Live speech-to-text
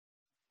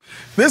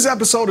This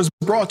episode is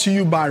brought to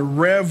you by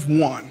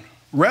Rev1.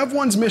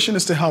 Rev1's mission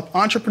is to help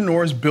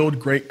entrepreneurs build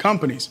great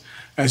companies.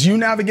 As you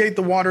navigate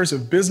the waters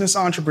of business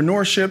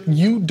entrepreneurship,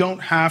 you don't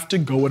have to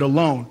go it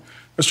alone.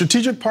 A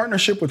strategic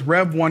partnership with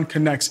Rev1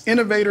 connects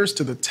innovators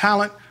to the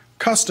talent,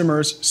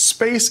 customers,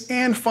 space,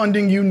 and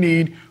funding you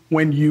need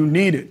when you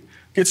need it.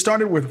 Get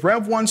started with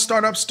Rev1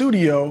 Startup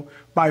Studio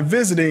by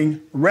visiting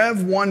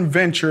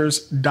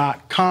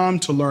rev1ventures.com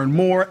to learn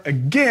more.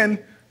 Again,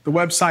 the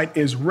website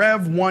is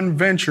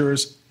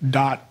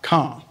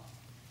rev1ventures.com.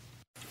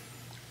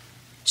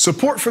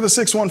 Support for the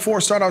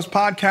 614 Startups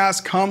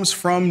podcast comes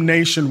from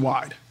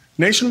Nationwide.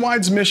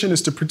 Nationwide's mission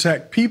is to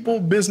protect people,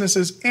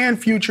 businesses, and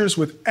futures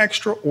with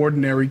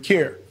extraordinary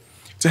care.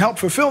 To help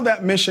fulfill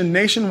that mission,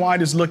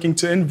 Nationwide is looking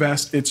to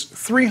invest its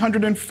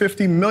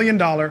 $350 million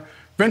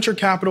venture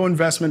capital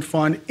investment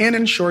fund in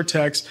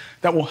insurtechs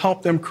that will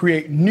help them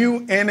create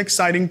new and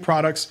exciting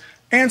products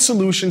and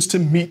solutions to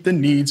meet the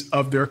needs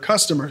of their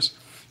customers.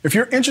 If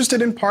you're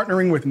interested in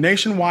partnering with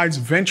Nationwide's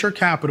venture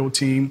capital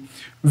team,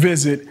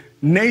 visit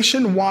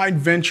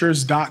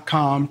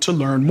nationwideventures.com to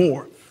learn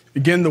more.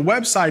 Again, the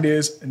website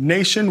is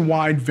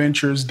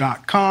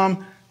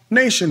nationwideventures.com.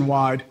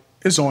 Nationwide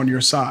is on your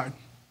side.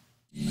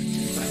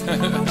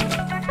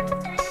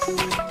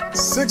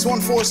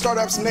 614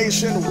 Startups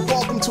Nation,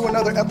 welcome to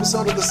another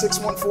episode of the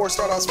 614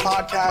 Startups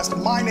podcast.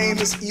 My name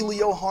is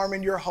Elio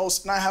Harmon, your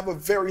host, and I have a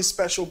very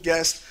special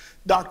guest,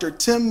 Dr.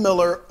 Tim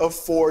Miller of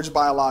Forge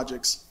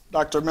Biologics.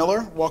 Dr.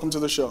 Miller, welcome to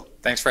the show.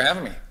 Thanks for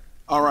having me.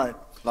 All right.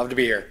 Love to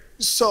be here.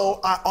 So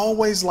I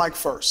always like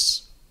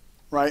firsts,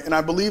 right? And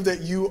I believe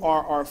that you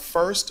are our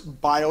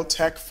first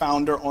biotech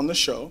founder on the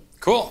show.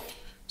 Cool.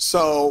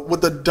 So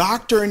with the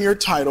doctor in your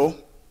title,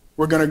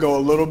 we're going to go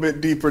a little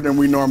bit deeper than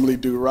we normally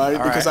do, right?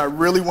 Because I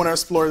really want to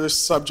explore this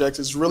subject.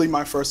 It's really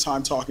my first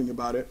time talking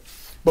about it.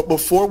 But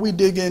before we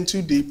dig in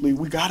too deeply,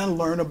 we got to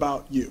learn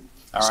about you.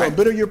 So a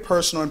bit of your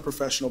personal and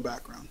professional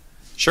background.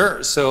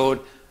 Sure.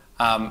 So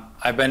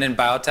I've been in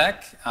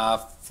biotech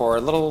for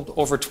a little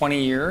over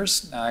 20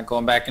 years,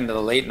 going back into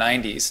the late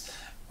 90s,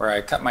 where I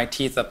cut my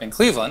teeth up in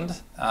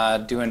Cleveland,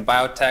 doing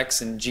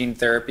biotechs and gene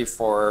therapy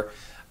for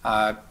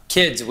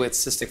kids with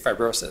cystic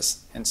fibrosis.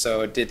 And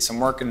so I did some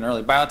work in an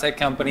early biotech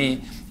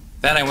company.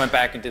 Then I went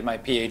back and did my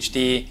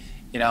PhD,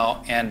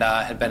 and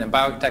had been in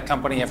biotech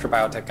company after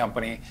biotech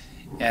company.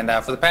 And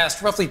for the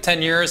past roughly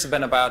 10 years, I've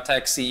been a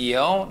biotech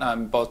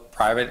CEO, both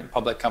private and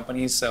public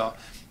companies. So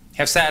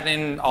have sat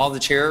in all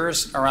the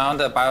chairs around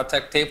a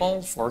biotech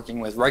table, working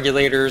with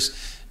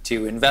regulators,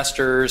 to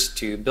investors,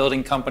 to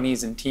building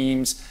companies and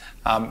teams.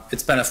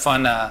 It's been a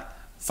fun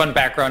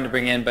background to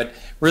bring in, but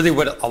really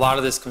what a lot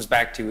of this comes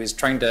back to is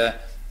trying to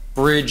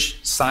bridge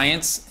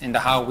science into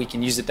how we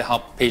can use it to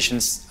help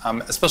patients,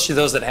 especially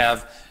those that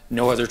have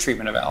no other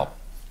treatment available.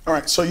 All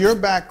right, so your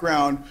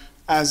background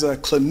as a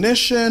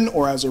clinician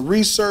or as a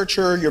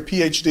researcher, your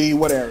PhD,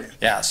 what area?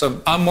 Yeah,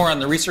 so I'm more on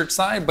the research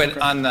side, but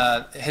on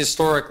the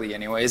historically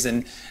anyways.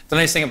 And the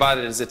nice thing about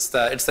it is it's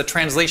the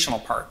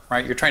translational part,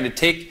 right? You're trying to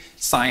take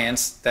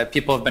science that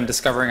people have been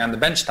discovering on the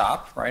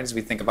benchtop, right, as we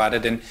think about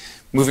it, and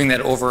moving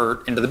that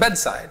over into the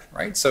bedside,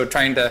 right? So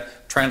trying to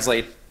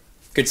translate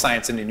good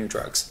science into new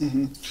drugs.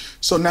 Mm-hmm.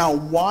 So now,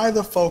 why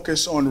the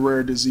focus on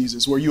rare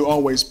diseases? Were you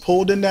always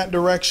pulled in that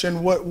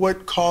direction?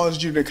 What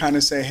caused you to kind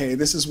of say, hey,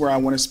 this is where I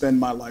want to spend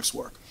my life's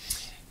work?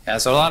 Yeah,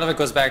 so a lot of it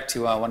goes back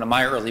to one of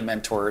my early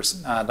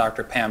mentors,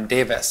 Dr. Pam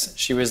Davis.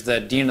 She was the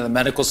dean of the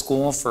medical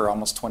school for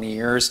almost 20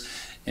 years,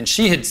 and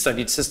she had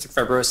studied cystic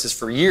fibrosis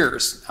for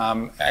years,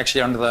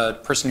 actually under the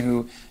person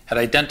who had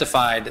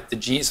identified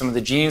some of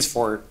the genes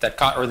for that,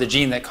 or the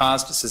gene that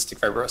caused cystic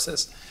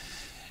fibrosis.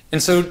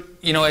 And so,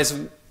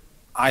 as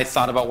I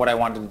thought about what I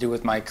wanted to do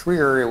with my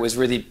career, it was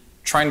really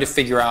trying to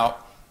figure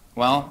out,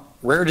 well,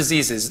 rare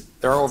diseases,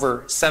 there are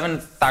over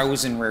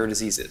 7,000 rare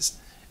diseases.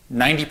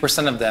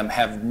 90% of them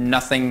have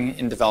nothing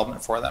in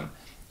development for them.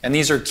 And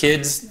these are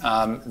kids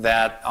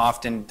that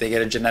often they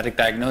get a genetic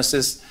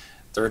diagnosis.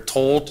 They're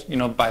told,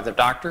 by the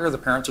doctor, the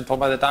parents are told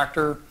by the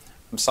doctor,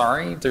 I'm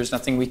sorry, there's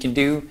nothing we can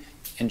do.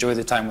 Enjoy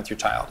the time with your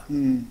child.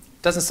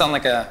 Doesn't sound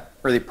like a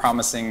really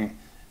promising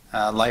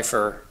life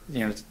to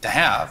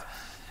have.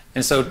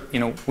 And so,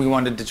 we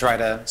wanted to try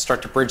to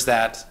start to bridge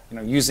that,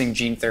 using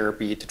gene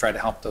therapy to try to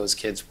help those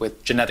kids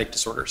with genetic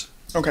disorders.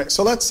 Okay,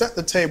 so let's set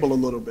the table a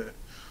little bit.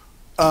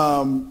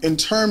 In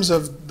terms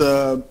of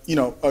the,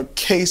 a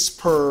case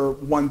per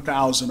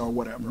 1,000 or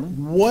whatever,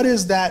 what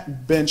is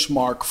that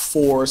benchmark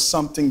for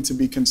something to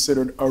be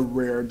considered a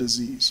rare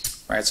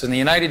disease? Right, so in the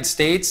United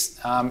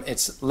States,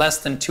 it's less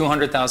than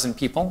 200,000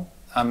 people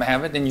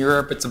have it. In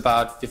Europe, it's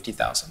about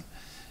 50,000.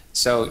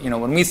 So,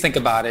 when we think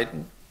about it,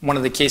 one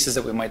of the cases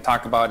that we might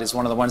talk about is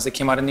one of the ones that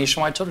came out of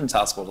Nationwide Children's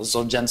Hospital,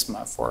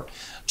 Zolgensma, for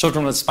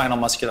children with spinal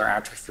muscular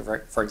atrophy,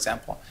 for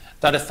example.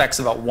 That affects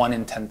about 1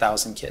 in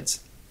 10,000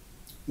 kids.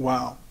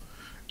 Wow.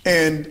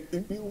 And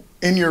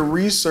in your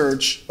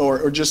research,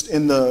 or just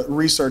in the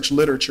research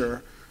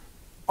literature,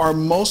 are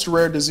most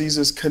rare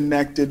diseases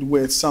connected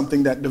with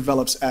something that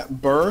develops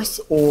at birth,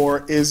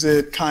 or is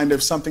it kind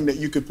of something that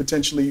you could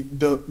potentially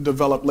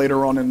develop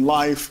later on in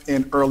life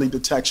and early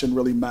detection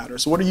really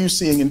matters? What are you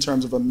seeing in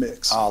terms of a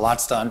mix?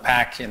 Lots to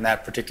unpack in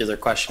that particular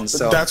question.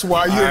 So that's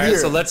why you're here.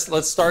 So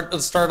let's start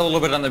a little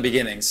bit on the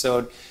beginning.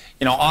 So,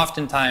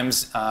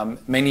 oftentimes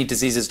many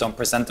diseases don't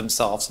present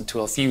themselves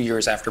until a few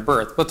years after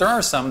birth, but there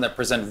are some that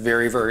present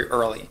very, very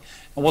early.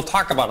 And we'll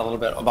talk about a little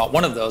bit about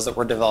one of those that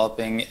we're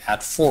developing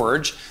at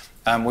Forge,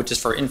 which is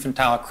for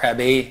infantile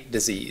Krabbe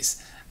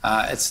disease.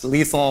 It's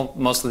lethal.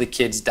 Most of the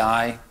kids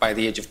die by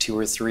the age of 2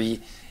 or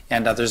 3,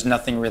 and there's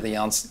nothing really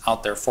else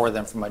out there for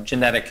them from a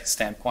genetic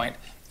standpoint.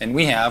 And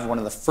we have one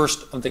of the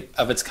first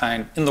of its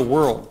kind in the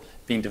world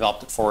being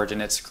developed at Forge,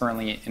 and it's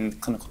currently in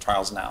clinical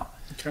trials now.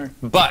 Okay.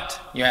 But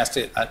you asked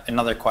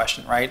another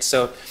question, right?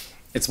 So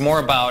it's more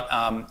about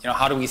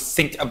how do we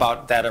think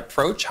about that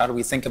approach? How do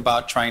we think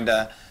about trying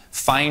to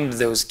find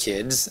those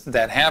kids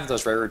that have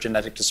those rare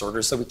genetic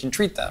disorders so we can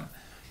treat them?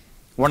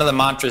 One of the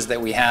mantras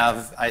that we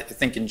have, I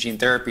think, in gene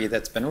therapy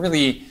that's been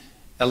really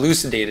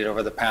elucidated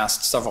over the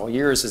past several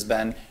years has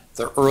been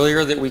the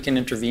earlier that we can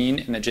intervene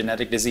in a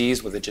genetic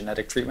disease with a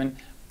genetic treatment,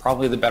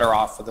 probably the better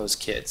off for those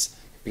kids,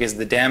 because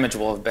the damage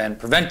will have been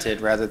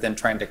prevented rather than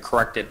trying to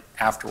correct it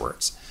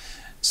afterwards.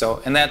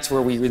 So, and that's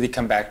where we really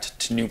come back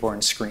to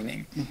newborn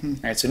screening. Mm-hmm.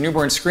 Right, so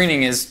newborn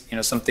screening is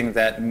something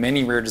that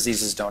many rare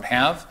diseases don't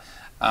have,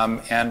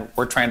 and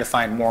we're trying to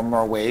find more and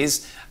more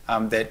ways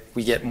that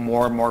we get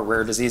more and more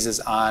rare diseases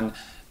on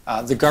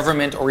the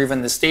government or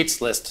even the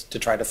state's list to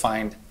try to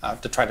find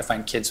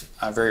kids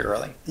very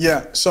early.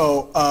 Yeah.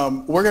 So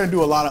we're going to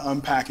do a lot of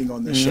unpacking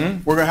on this show.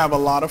 We're going to have a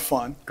lot of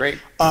fun. Great.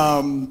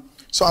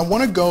 So I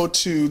want to go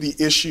to the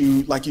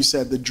issue, like you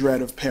said, the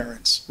dread of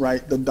parents,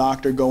 right? The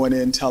doctor going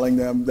in telling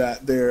them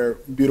that their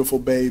beautiful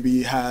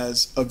baby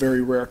has a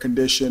very rare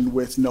condition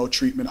with no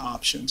treatment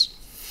options.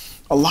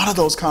 A lot of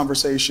those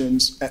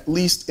conversations, at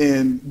least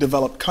in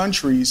developed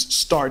countries,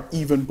 start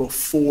even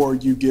before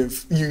you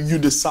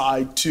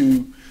decide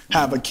to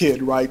have a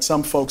kid, right?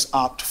 Some folks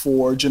opt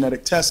for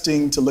genetic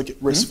testing to look at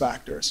risk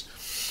factors.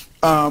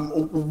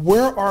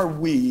 Where are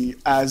we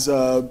as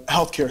a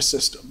healthcare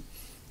system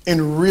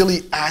in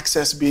really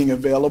access being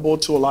available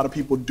to a lot of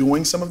people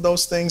doing some of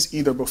those things,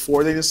 either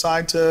before they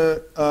decide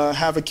to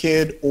have a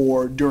kid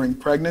or during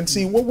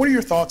pregnancy? What are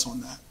your thoughts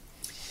on that?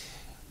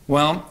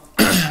 Well,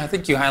 I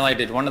think you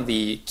highlighted one of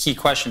the key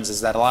questions is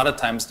that a lot of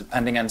times,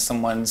 depending on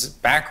someone's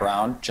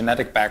background,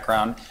 genetic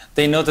background,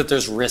 they know that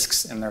there's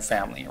risks in their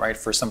family, right,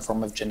 for some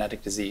form of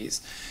genetic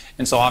disease.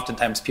 And so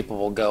oftentimes people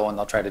will go and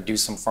they'll try to do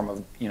some form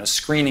of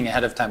screening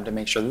ahead of time to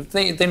make sure that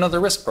they know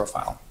their risk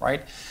profile,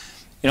 right?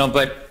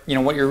 But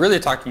what you're really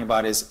talking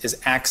about is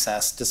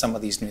access to some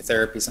of these new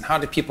therapies, and how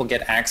do people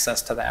get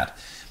access to that?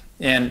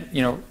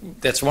 And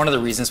that's one of the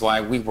reasons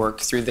why we work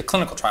through the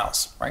clinical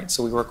trials, right?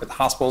 So we work with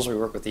hospitals, we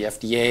work with the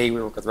FDA,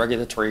 we work with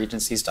regulatory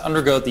agencies to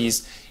undergo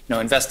these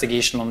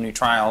investigational new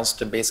trials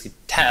to basically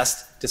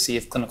test to see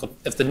if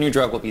the new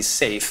drug will be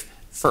safe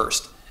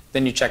first.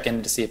 Then you check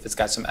in to see if it's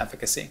got some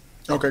efficacy.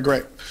 Okay,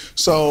 great.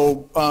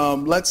 So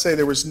let's say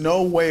there was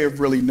no way of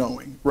really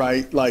knowing,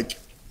 right? Like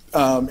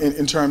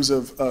in terms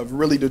of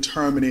really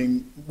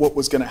determining what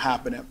was going to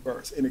happen at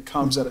birth, and it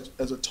comes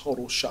as a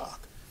total shock.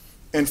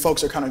 And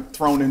folks are kind of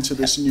thrown into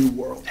this new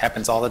world.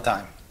 Happens all the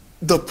time.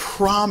 The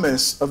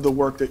promise of the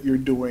work that you're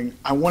doing,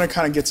 I want to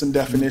kind of get some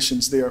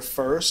definitions there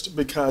first,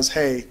 because,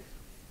 hey,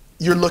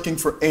 you're looking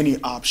for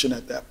any option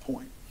at that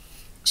point.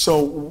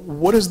 So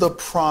what is the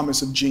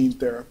promise of gene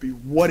therapy?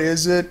 What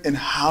is it, and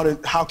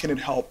how can it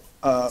help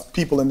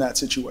people in that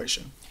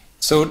situation?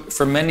 So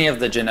for many of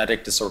the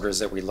genetic disorders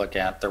that we look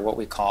at, they're what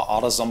we call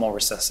autosomal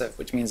recessive,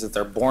 which means that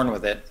they're born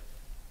with it.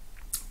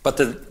 But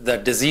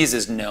the disease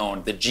is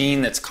known. The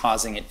gene that's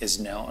causing it is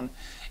known.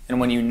 And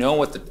when you know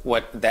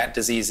what that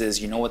disease is,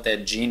 you know what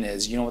that gene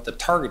is, you know what the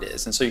target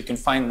is. And so you can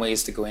find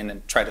ways to go in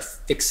and try to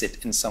fix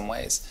it in some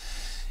ways.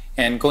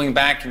 And going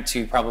back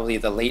into probably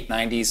the late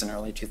 90s and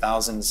early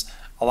 2000s,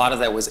 a lot of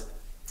that was,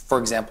 for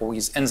example, we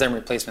use enzyme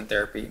replacement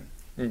therapy.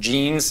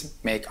 Genes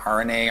make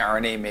RNA,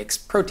 RNA makes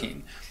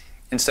protein.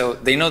 And so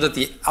they know that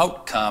the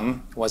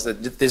outcome was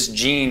that this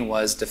gene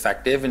was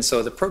defective, and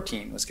so the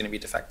protein was going to be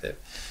defective.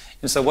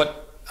 And so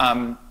what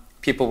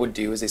people would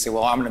do is they say,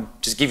 well, I'm going to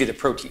just give you the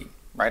protein,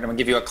 right? I'm going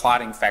to give you a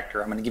clotting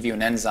factor. I'm going to give you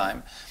an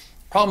enzyme.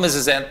 Problem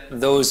is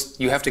that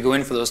you have to go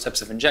in for those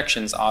types of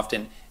injections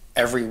often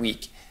every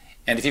week.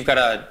 And if you've got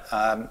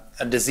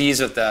a disease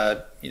of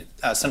the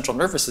central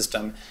nervous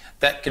system,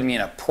 that could mean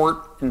a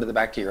port into the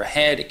back of your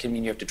head. It could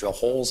mean you have to drill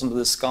holes into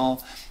the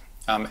skull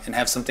and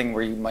have something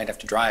where you might have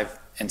to drive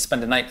and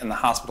spend a night in the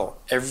hospital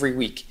every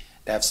week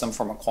to have some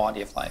form of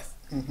quality of life.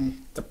 Mm-hmm.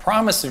 The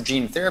promise of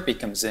gene therapy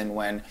comes in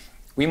when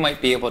we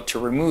might be able to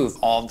remove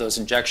all of those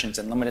injections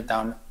and limit it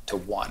down to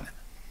one,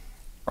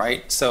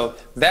 right? So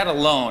that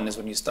alone is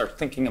when you start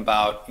thinking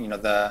about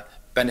the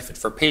benefit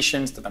for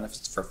patients, the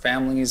benefits for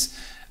families,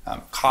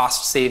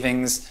 cost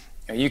savings.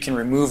 You can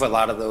remove a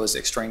lot of those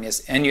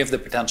extraneous, and you have the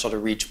potential to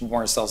reach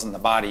more cells in the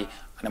body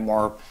in a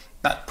more,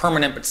 not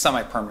permanent, but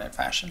semi-permanent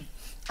fashion.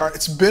 All right,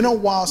 it's been a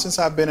while since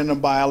I've been in a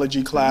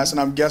biology class,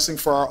 and I'm guessing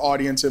for our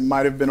audience, it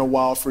might have been a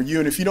while for you.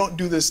 And if you don't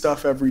do this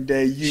stuff every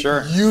day, you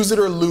use it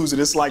or lose it.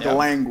 It's like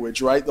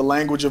language, right? The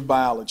language of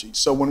biology.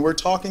 So when we're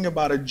talking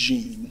about a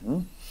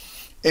gene,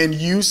 and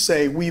you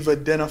say we've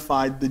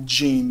identified the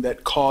gene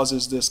that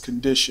causes this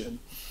condition,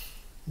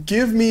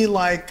 give me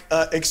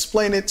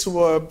explain it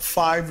to a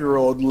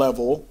 5-year-old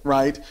level,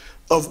 right,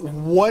 of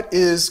what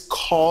is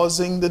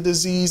causing the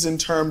disease in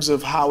terms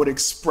of how it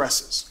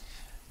expresses.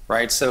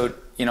 Right, so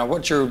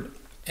what you're,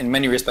 in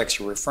many respects,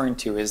 you're referring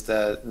to is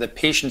the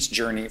patient's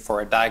journey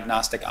for a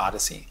diagnostic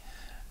odyssey,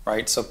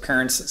 right? So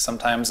parents,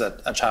 sometimes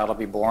a child will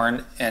be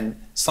born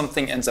and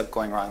something ends up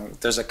going wrong.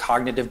 There's a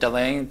cognitive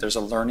delay, there's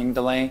a learning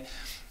delay,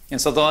 and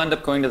so they'll end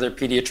up going to their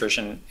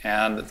pediatrician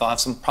and they'll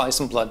have probably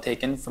some blood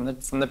taken from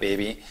the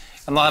baby,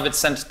 and they'll have it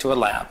sent to a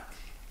lab.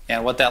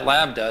 And what that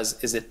lab does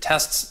is it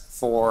tests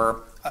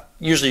for,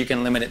 usually you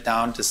can limit it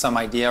down to some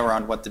idea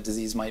around what the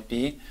disease might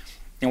be.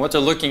 And what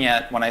they're looking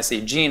at, when I say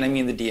gene, I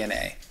mean the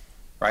DNA,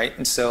 right?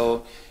 And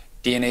so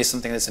DNA is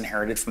something that's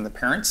inherited from the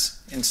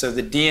parents. And so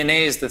the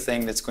DNA is the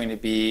thing that's going to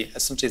be,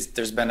 essentially,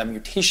 there's been a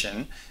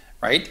mutation,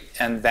 right?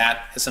 And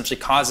that essentially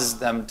causes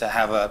them to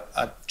have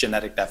a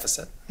genetic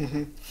deficit.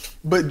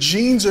 But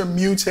genes are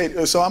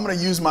mutated. So I'm going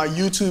to use my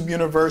YouTube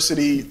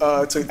University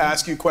to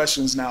ask you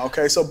questions now,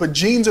 okay? But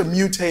genes are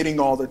mutating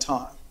all the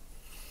time.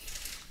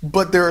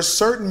 But there are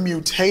certain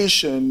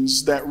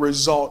mutations that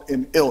result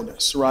in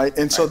illness, right?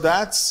 And so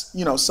that's,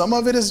 some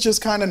of it is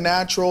just kind of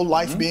natural,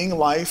 life being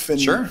life,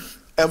 and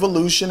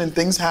evolution and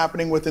things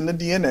happening within the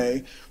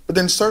DNA. But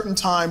then certain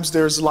times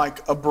there's like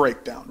a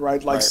breakdown,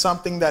 right?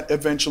 Something that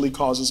eventually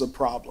causes a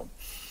problem.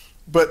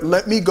 But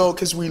let me go,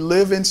 because we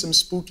live in some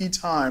spooky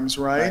times,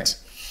 right?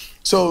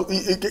 So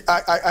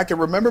I can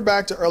remember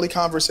back to early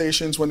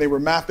conversations when they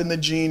were mapping the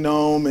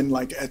genome, and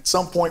at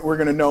some point we're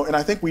going to know, and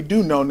I think we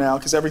do know now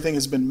because everything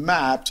has been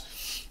mapped,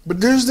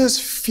 but there's this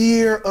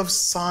fear of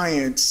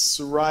science,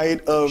 right?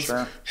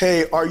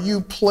 Hey, are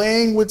you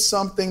playing with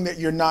something that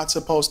you're not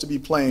supposed to be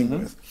playing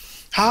with?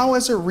 How,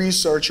 as a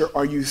researcher,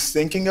 are you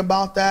thinking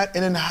about that?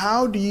 And then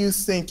how do you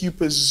think you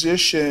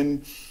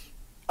position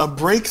a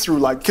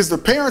breakthrough, because the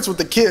parents with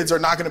the kids are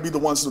not going to be the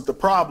ones with the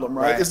problem,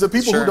 right? It's the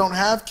people who don't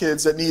have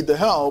kids that need the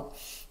help,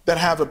 that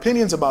have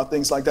opinions about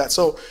things like that.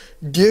 So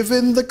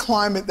given the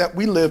climate that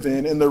we live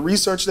in and the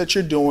research that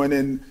you're doing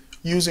and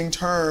using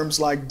terms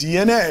like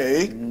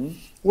DNA,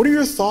 what are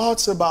your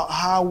thoughts about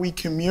how we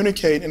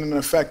communicate in an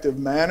effective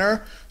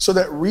manner so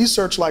that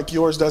research like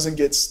yours doesn't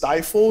get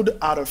stifled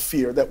out of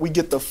fear, that we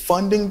get the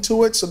funding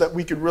to it so that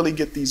we could really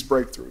get these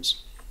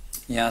breakthroughs?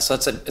 Yeah, so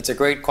it's a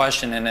great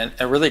question, and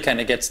it really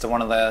kind of gets to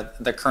one of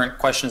the current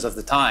questions of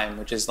the time,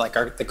 which is the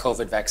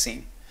COVID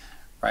vaccine,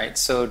 right?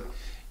 So,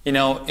 in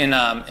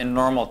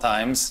normal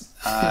times,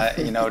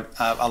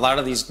 a lot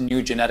of these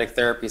new genetic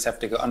therapies have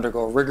to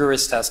undergo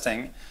rigorous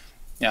testing,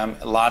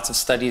 lots of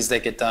studies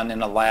that get done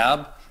in a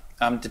lab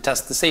to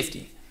test the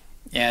safety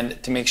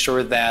and to make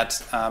sure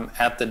that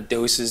at the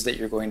doses that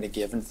you're going to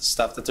give and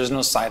stuff, that there's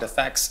no side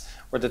effects,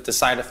 or that the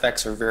side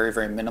effects are very,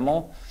 very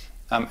minimal.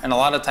 And a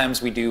lot of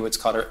times we do what's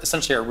called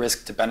essentially a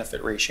risk to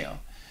benefit ratio,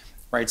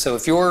 right? So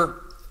if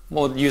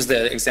we'll use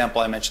the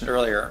example I mentioned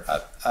earlier,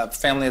 a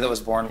family that was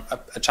born,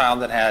 a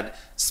child that had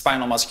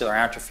spinal muscular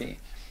atrophy,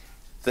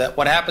 that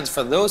what happens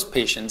for those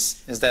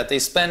patients is that they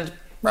spend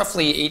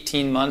roughly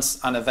 18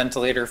 months on a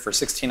ventilator for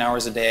 16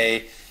 hours a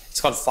day. It's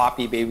called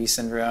floppy baby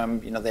syndrome.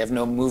 They have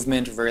no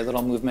movement, very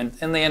little movement,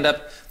 and they end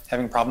up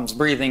having problems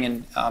breathing,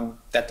 and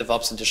that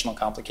develops additional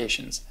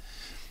complications.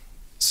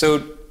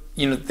 So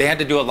they had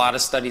to do a lot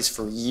of studies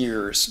for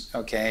years,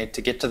 okay,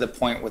 to get to the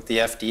point with the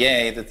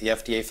FDA that the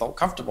FDA felt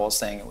comfortable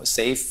saying it was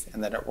safe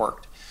and that it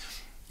worked.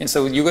 And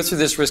so you go through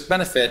this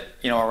risk-benefit,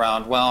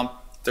 around,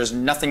 well, there's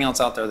nothing else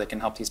out there that can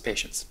help these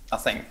patients,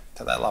 nothing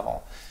to that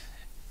level.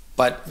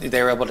 But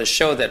they were able to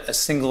show that a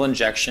single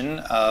injection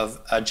of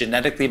a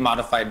genetically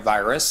modified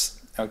virus,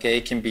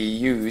 okay, can be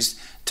used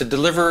to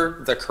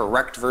deliver the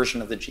correct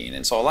version of the gene.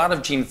 And so a lot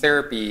of gene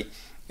therapy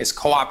is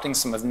co-opting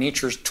some of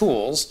nature's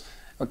tools,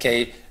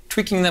 okay,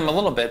 tweaking them a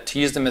little bit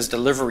to use them as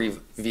delivery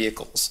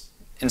vehicles.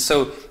 And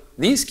so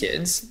these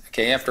kids,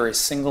 okay, after a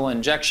single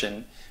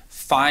injection,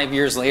 5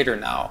 years later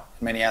now,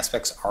 in many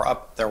aspects, are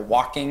up, they're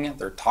walking,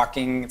 they're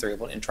talking, they're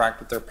able to interact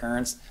with their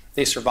parents,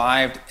 they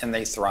survived and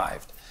they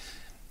thrived.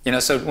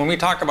 So when we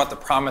talk about the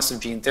promise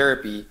of gene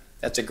therapy,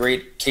 that's a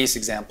great case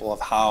example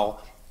of how,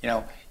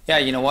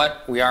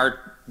 we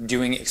are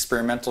doing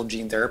experimental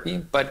gene therapy,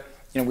 but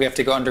we have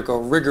to undergo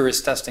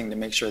rigorous testing to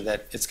make sure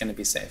that it's going to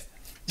be safe.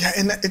 Yeah,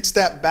 and it's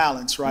that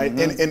balance, right?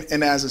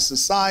 And as a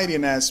society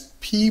and as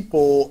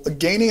people,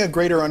 gaining a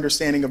greater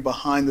understanding of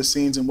behind the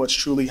scenes and what's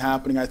truly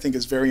happening, I think,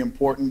 is very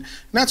important.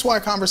 And that's why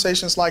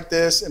conversations like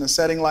this in a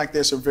setting like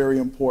this are very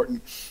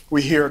important.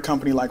 We hear a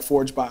company like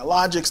Forge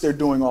Biologics, they're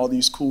doing all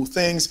these cool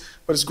things,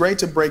 but it's great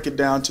to break it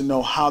down to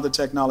know how the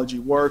technology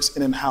works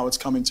and then how it's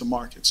coming to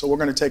market. So we're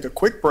going to take a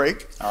quick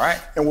break. All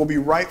right. And we'll be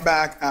right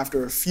back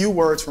after a few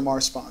words from our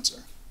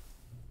sponsor.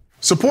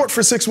 Support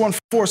for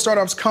 614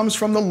 Startups comes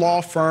from the law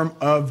firm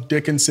of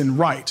Dickinson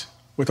Wright.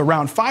 with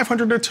around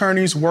 500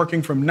 attorneys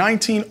working from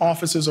 19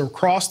 offices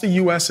across the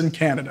U.S. and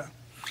Canada.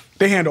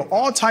 They handle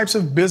all types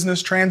of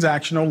business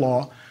transactional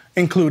law,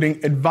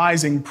 including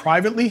advising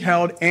privately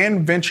held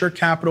and venture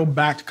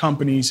capital-backed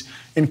companies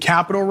in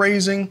capital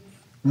raising,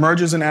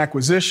 mergers and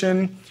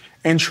acquisition,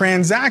 and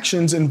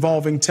transactions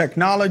involving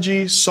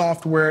technology,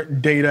 software,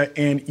 data,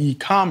 and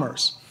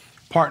e-commerce.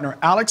 Partner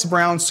Alex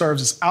Brown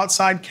serves as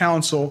outside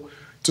counsel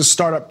to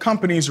startup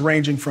companies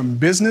ranging from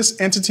business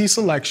entity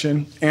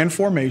selection and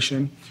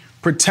formation,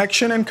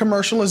 protection and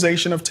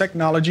commercialization of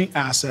technology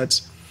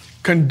assets,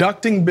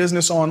 conducting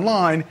business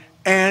online,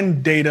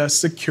 and data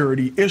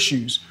security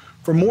issues.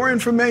 For more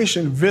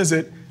information,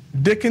 visit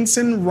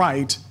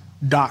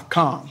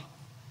dickinsonwright.com.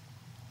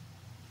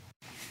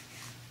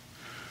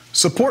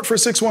 Support for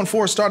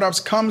 614 Startups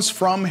comes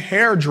from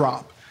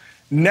Hairdrop.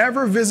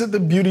 Never visit the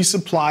beauty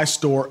supply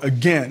store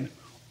again.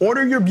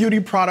 Order your beauty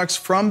products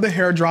from the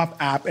Hairdrop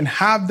app and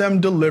have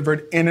them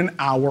delivered in an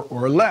hour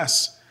or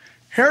less.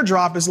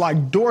 Hairdrop is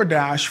like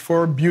DoorDash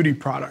for beauty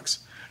products.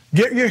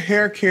 Get your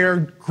hair care,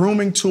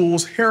 grooming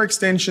tools, hair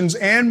extensions,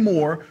 and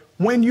more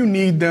when you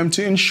need them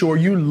to ensure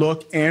you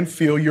look and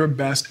feel your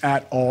best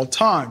at all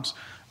times.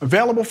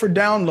 Available for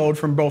download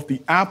from both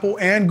the Apple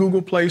and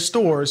Google Play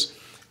stores.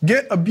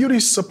 Get a beauty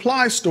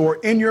supply store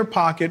in your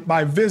pocket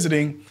by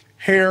visiting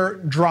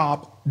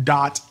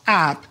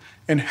hairdrop.app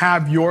and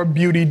have your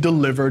beauty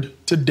delivered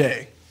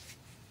today.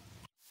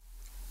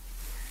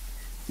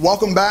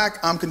 Welcome back.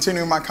 I'm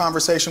continuing my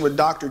conversation with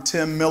Dr.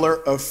 Tim Miller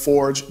of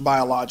Forge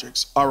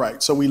Biologics. All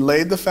right, so we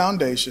laid the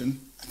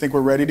foundation. I think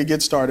we're ready to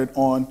get started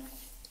on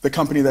the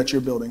company that you're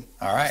building.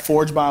 All right.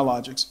 Forge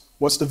Biologics.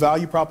 What's the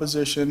value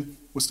proposition?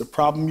 What's the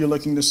problem you're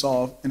looking to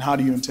solve? And how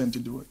do you intend to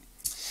do it?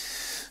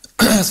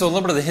 So a little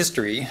bit of the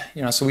history,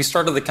 so we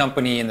started the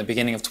company in the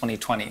beginning of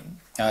 2020.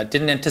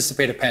 Didn't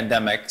anticipate a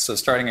pandemic, so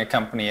starting a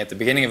company at the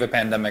beginning of a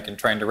pandemic and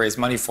trying to raise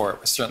money for it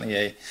was certainly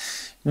a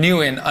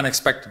new and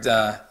unexpected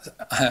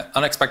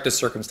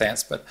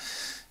circumstance. But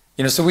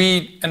so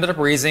we ended up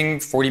raising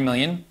 $40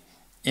 million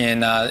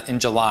in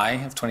July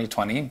of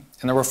 2020, and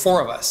there were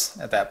 4 of us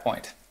at that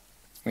point.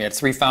 We had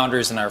 3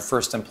 founders and our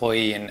first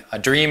employee, and a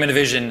dream and a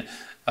vision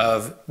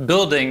of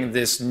building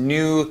this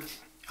new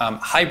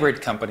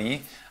hybrid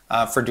company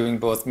for doing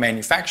both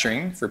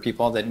manufacturing for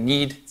people that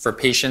need, for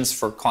patients,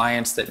 for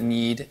clients that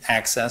need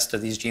access to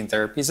these gene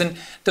therapies, and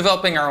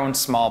developing our own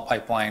small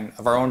pipeline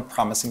of our own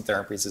promising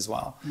therapies as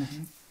well.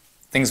 Mm-hmm.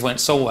 Things went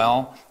so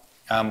well.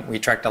 We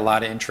attracted a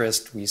lot of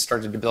interest. We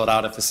started to build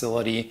out a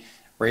facility,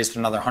 raised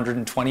another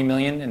 $120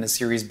 million in a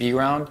Series B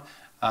round,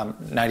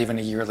 not even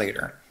a year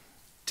later.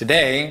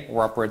 Today,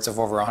 we're upwards of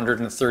over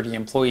 130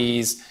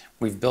 employees.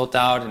 We've built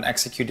out and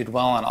executed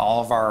well on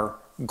all of our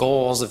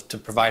goals to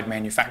provide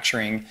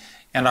manufacturing.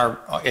 And our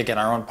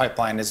own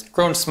pipeline has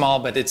grown small,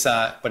 but it's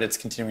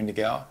continuing to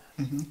go.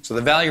 Mm-hmm. So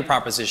the value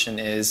proposition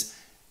is,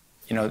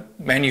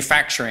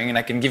 manufacturing, and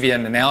I can give you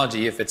an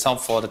analogy if it's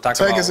helpful to talk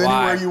about why. Take us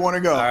anywhere you want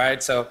to go. All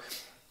right, so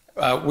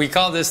we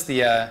call this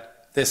the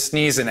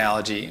sneeze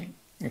analogy.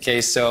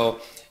 Okay, so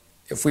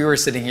if we were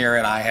sitting here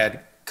and I had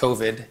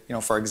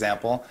COVID, for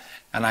example,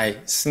 and I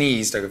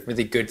sneezed a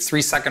really good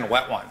 3-second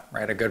wet one,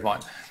 right, a good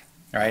one.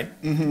 Right?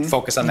 Mm-hmm.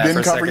 Focus on that for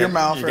a second. Didn't cover your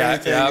mouth or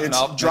anything.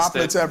 It's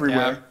droplets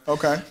everywhere. Yeah.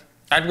 Okay.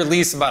 I'd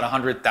release about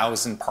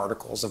 100,000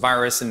 particles, a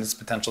virus and its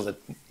potential that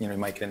you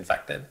might get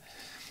infected.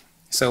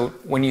 So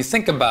when you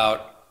think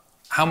about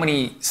how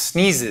many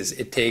sneezes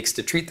it takes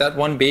to treat that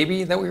one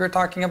baby that we were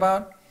talking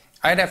about,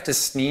 I'd have to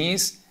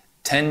sneeze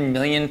 10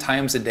 million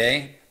times a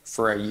day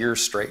for a year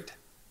straight.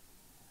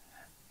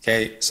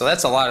 Okay, so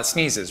that's a lot of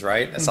sneezes,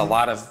 right? That's a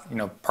lot of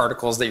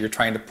particles that you're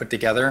trying to put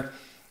together.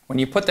 When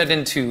you put that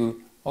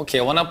into,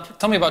 okay, well now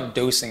tell me about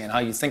dosing and how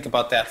you think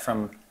about that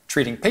from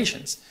treating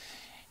patients.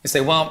 You say,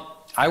 well,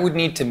 I would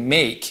need to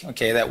make,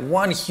 that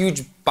one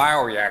huge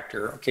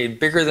bioreactor,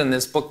 bigger than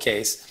this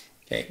bookcase.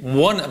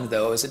 One of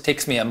those, it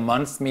takes me a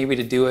month maybe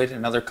to do it,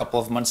 another couple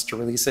of months to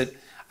release it.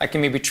 I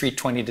can maybe treat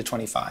 20 to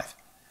 25.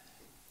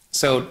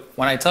 So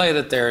when I tell you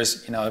that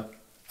there's,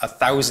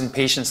 1,000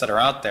 patients that are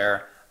out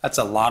there, that's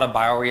a lot of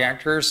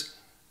bioreactors.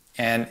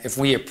 And if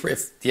the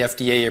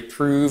FDA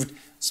approved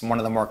one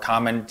of the more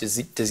common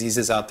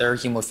diseases out there,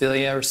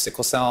 hemophilia or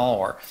sickle cell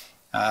or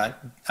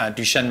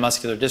Duchenne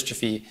muscular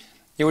dystrophy,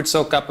 it would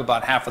soak up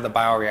about half of the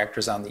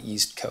bioreactors on the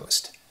East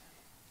Coast.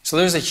 So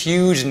there's a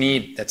huge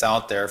need that's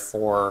out there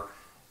for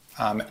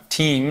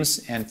teams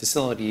and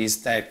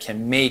facilities that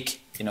can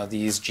make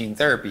these gene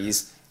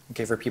therapies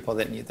for people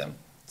that need them.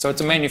 So it's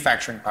a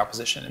manufacturing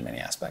proposition in many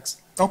aspects.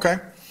 Okay.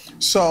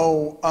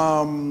 So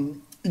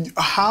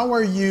how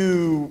are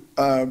you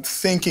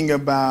thinking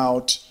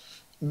about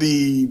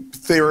the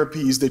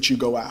therapies that you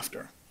go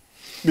after?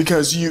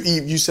 Because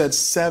you said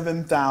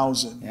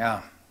 7,000.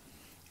 Yeah.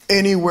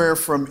 Anywhere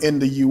from in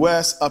the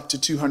US up to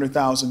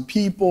 200,000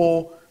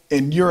 people,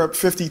 in Europe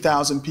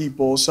 50,000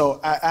 people. So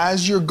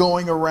as you're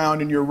going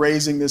around and you're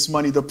raising this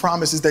money, the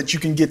promise is that you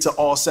can get to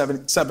all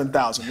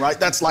 7,000, right?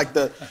 That's like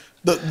the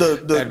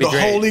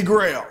holy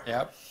grail.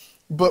 Yep.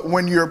 But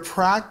when you're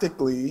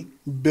practically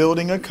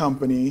building a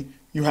company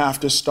you have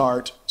to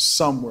start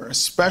somewhere,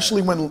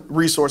 especially when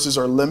resources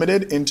are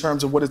limited in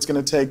terms of what it's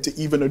going to take to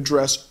even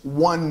address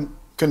one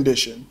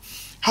condition.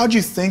 How did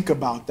you think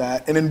about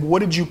that? And then what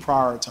did you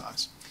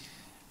prioritize?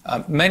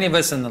 Many of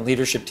us in the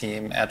leadership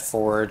team at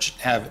Forge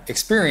have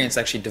experience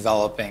actually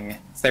developing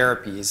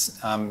therapies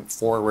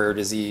for rare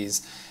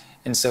disease.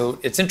 And so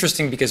it's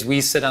interesting because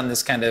we sit on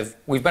this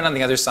we've been on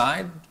the other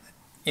side.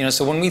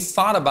 So when we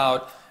thought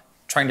about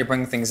trying to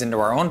bring things into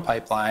our own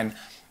pipeline,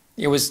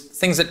 it was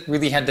things that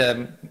really had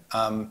to,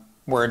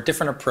 were a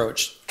different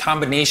approach,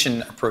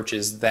 combination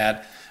approaches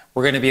that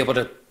were going to be able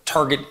to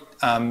target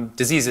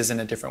diseases in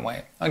a different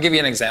way. I'll give you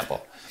an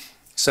example.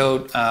 So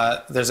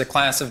there's a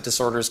class of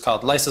disorders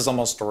called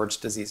lysosomal storage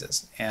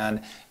diseases,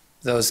 and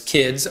those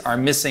kids are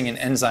missing an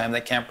enzyme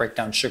that can't break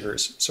down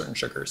sugars, certain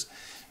sugars.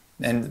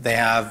 And they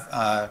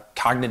have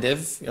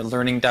cognitive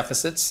learning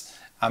deficits,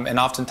 and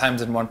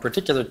oftentimes in one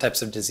particular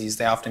types of disease,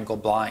 they often go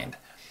blind,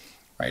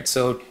 right?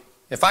 So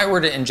if I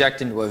were to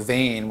inject into a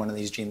vein one of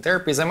these gene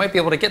therapies, I might be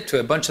able to get to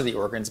a bunch of the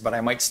organs, but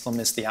I might still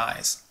miss the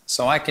eyes.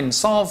 So I can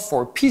solve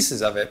for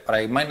pieces of it, but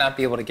I might not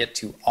be able to get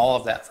to all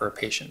of that for a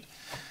patient.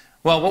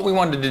 Well, what we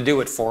wanted to do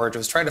at Forge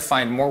was try to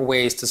find more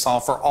ways to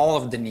solve for all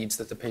of the needs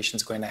that the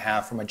patient's going to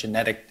have from a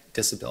genetic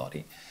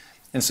disability.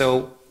 And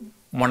so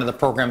one of the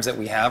programs that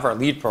we have, our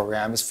lead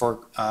program, is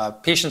for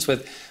patients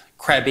with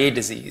Krabbe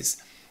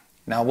disease.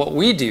 Now, what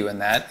we do in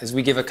that is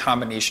we give a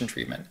combination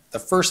treatment. The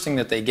first thing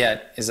that they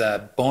get is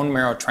a bone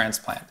marrow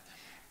transplant.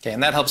 Okay,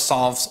 and that helps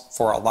solve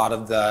for a lot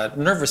of the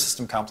nervous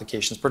system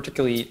complications,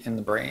 particularly in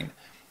the brain.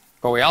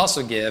 But we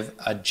also give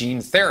a gene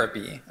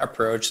therapy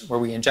approach where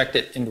we inject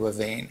it into a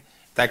vein.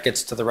 That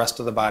gets to the rest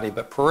of the body,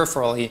 but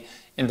peripherally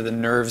into the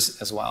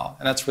nerves as well.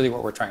 And that's really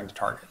what we're trying to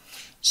target.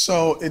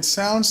 So it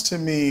sounds to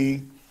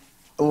me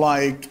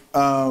like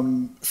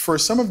for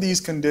some of these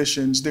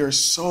conditions, they're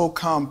so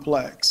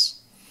complex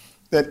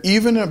that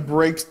even a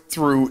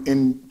breakthrough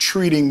in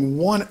treating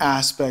one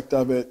aspect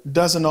of it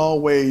doesn't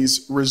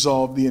always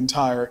resolve the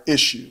entire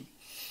issue.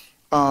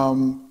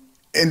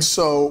 And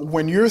so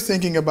when you're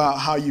thinking about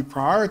how you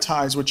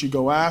prioritize what you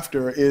go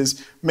after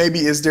is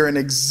there an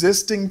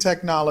existing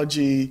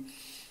technology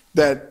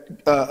that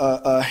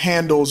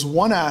handles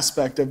one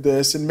aspect of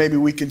this and maybe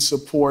we can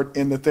support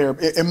in the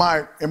therapy? Am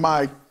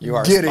I you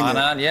are getting spot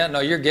it? on. Yeah, no,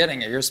 you're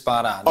getting it. You're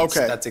spot on.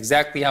 That's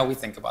exactly how we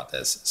think about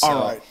this. So,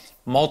 all right.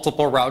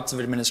 Multiple routes of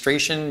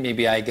administration.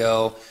 Maybe I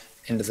go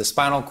into the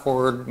spinal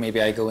cord,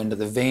 maybe I go into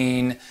the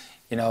vein,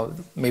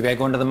 maybe I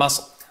go into the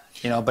muscle,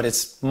 but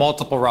it's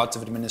multiple routes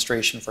of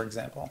administration, for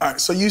example. All right,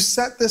 so you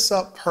set this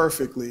up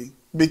perfectly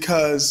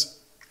because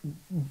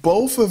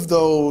both of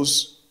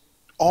those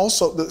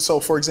also,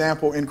 so for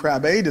example, in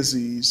Krabbe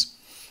disease,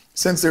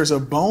 since there's a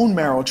bone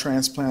marrow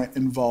transplant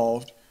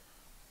involved,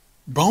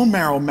 bone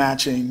marrow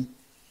matching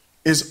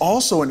is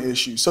also an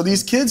issue. So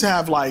these kids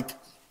have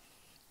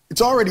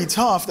it's already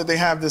tough that they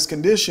have this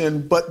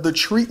condition, but the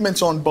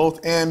treatments on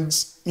both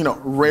ends,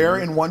 rare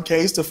in one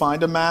case to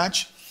find a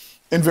match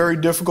and very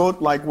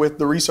difficult, like with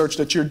the research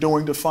that you're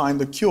doing to find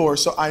the cure.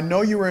 So I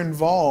know you were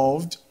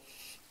involved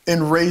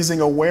in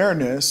raising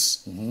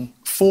awareness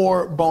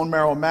for bone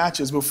marrow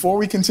matches. Before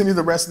we continue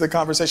the rest of the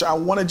conversation, I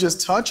want to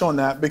just touch on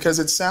that because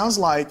it sounds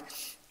like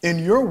in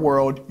your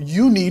world,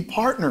 you need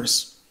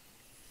partners,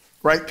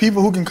 right?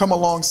 People who can come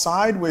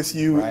alongside with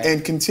you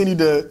and continue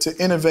to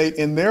innovate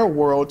in their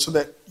world so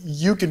that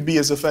you could be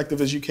as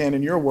effective as you can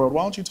in your world.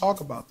 Why don't you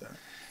talk about that?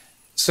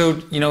 So,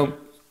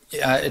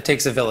 it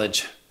takes a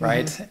village,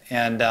 right?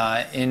 And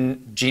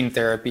in gene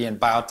therapy and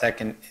biotech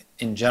and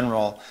in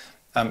general,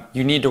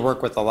 you need to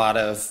work with a lot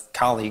of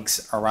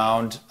colleagues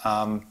around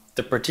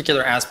the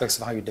particular aspects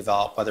of how you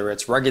develop, whether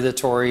it's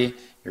regulatory,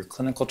 your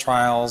clinical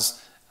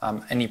trials,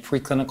 any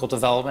preclinical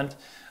development.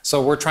 So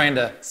we're trying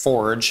to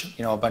forge,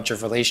 a bunch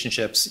of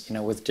relationships,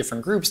 with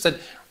different groups that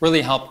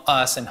really help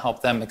us and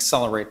help them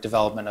accelerate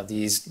development of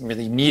these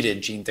really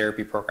needed gene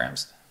therapy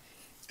programs.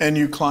 And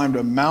you climbed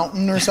a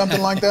mountain or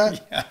something like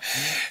that?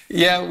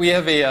 Yeah, we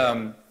have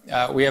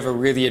a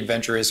really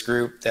adventurous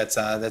group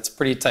that's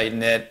pretty tight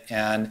knit,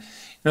 and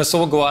so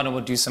we'll go out and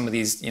we'll do some of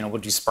these, we'll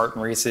do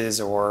Spartan races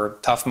or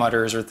Tough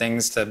Mudders or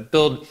things to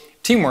build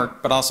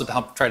teamwork, but also to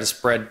help try to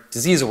spread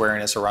disease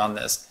awareness around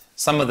this.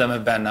 Some of them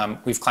have been,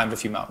 we've climbed a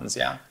few mountains,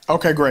 yeah.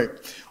 Okay, great.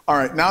 All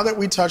right, now that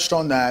we touched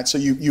on that, so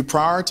you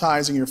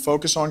prioritize and you're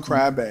focused on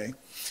Krabbe,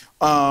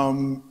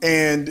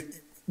 and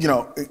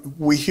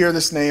we hear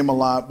this name a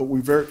lot, but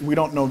we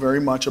don't know very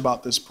much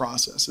about this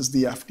process, is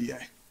the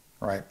FDA.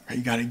 Right.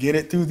 You got to get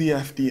it through the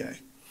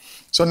FDA.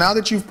 So now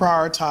that you've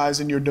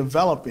prioritized and you're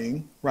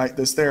developing,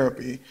 this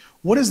therapy,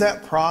 what does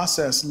that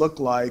process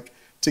look like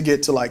to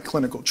get to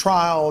clinical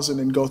trials and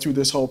then go through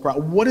this whole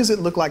process? What does it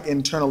look like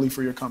internally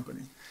for your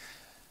company?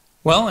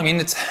 Well,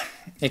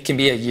 it can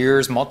be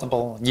a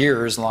multiple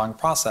years long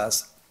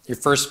process. You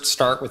first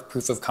start with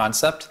proof of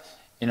concept,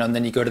 and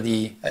then you go to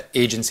the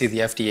agency, the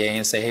FDA,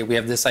 and say, hey, we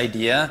have this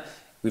idea.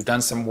 We've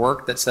done some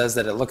work that says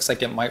that it looks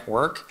like it might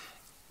work.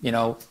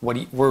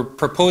 We're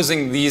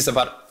proposing these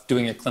about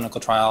doing a clinical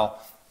trial,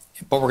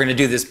 but we're going to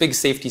do this big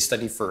safety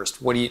study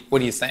first. What do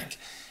you think?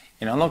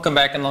 and they'll come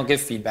back and they'll give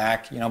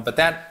feedback, but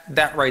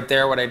that right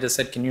there, what I just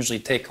said, can usually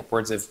take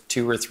upwards of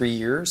 2 or 3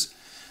 years.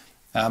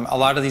 A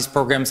lot of these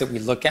programs that we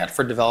look at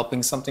for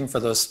developing something for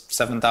those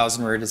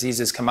 7,000 rare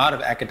diseases come out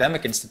of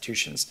academic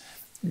institutions.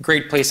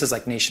 Great places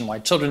like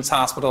Nationwide Children's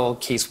Hospital,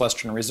 Case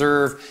Western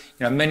Reserve.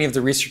 Many of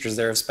the researchers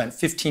there have spent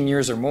 15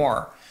 years or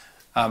more.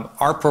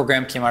 Our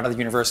program came out of the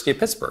University of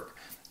Pittsburgh.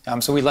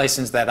 So we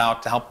licensed that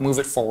out to help move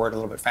it forward a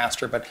little bit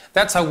faster. But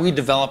that's how we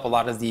develop a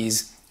lot of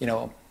these,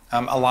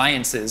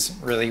 alliances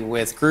really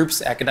with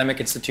groups, academic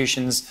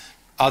institutions,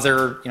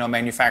 other,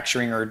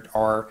 manufacturing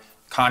or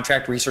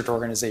contract research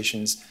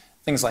organizations,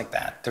 things like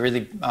that, to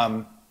really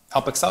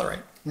help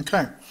accelerate.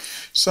 Okay.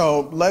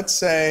 So let's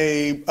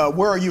say,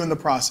 where are you in the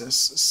process?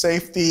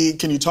 Safety,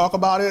 can you talk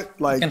about it?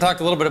 I can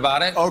talk a little bit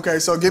about it. Okay,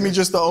 so give me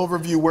just the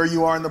overview where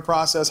you are in the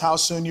process, how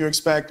soon you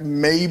expect,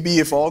 maybe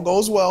if all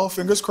goes well,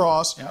 fingers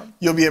crossed,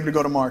 you'll be able to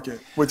go to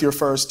market with your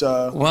first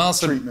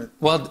treatment.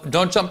 Well,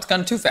 don't jump the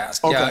gun too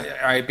fast. Okay. Yeah,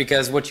 all right,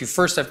 because what you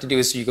first have to do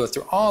is you go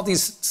through all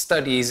these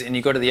studies and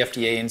you go to the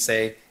FDA and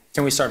say,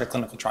 can we start a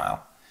clinical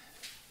trial?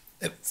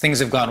 Things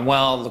have gone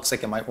well, looks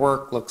like it might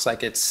work, looks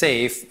like it's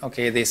safe.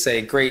 Okay, they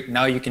say, great,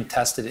 now you can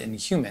test it in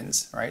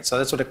humans, right? So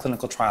that's what a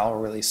clinical trial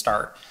will really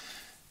start.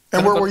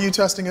 And where were you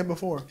testing it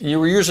before? You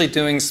were usually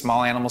doing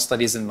small animal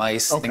studies in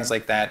mice, things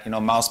like that,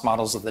 mouse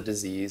models of the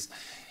disease.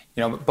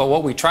 But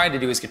what we tried to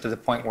do is get to the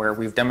point where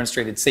we've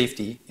demonstrated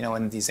safety,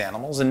 in these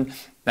animals, and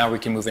now we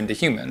can move into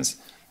humans.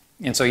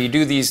 And so you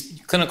do these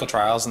clinical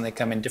trials and they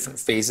come in different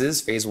phases,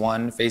 phase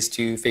 1, phase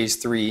 2, phase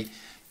 3.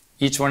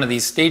 Each one of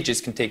these stages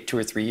can take 2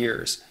 or 3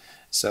 years.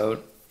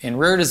 So in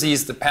rare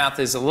disease, the path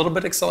is a little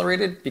bit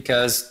accelerated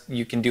because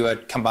you can do a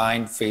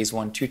combined phase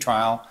 1-2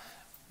 trial.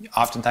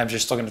 Oftentimes you're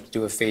still going to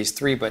do a phase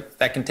 3, but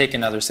that can take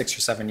another 6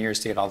 or 7 years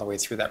to get all the way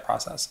through that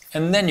process.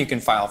 And then you can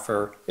file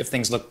for, if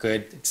things look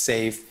good, it's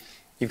safe,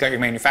 you've got your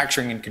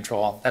manufacturing in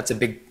control. That's a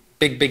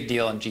big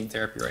deal in gene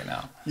therapy right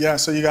now. Yeah,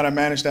 so you got to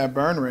manage that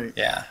burn rate.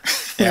 Yeah.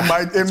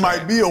 It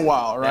might be a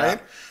while, right?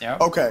 Yeah.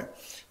 Okay.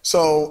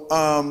 So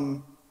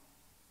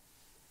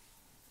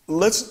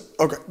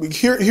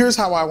here's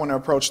how I want to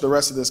approach the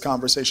rest of this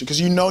conversation,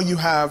 because you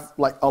have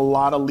like a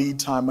lot of lead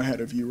time ahead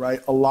of you, right?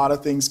 A lot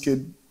of things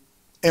could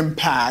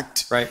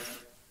impact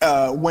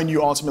when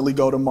you ultimately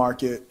go to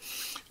market.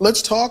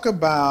 Let's talk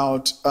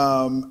about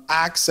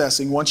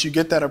accessing, once you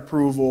get that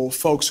approval,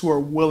 folks who are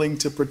willing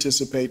to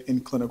participate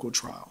in clinical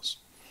trials.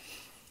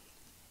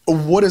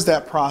 What does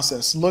that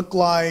process look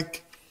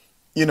like?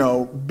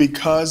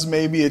 Because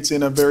maybe it's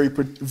in a very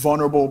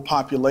vulnerable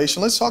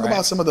population. Let's talk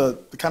about some of the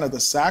kind of the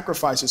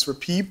sacrifices for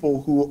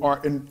people who are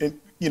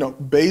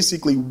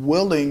basically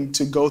willing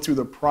to go through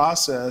the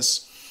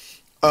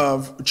process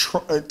of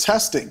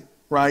testing,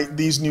 right?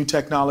 These new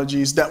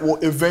technologies that will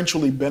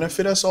eventually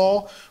benefit us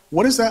all.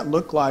 What does that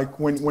look like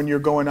when you're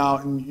going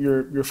out and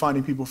you're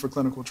finding people for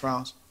clinical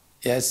trials?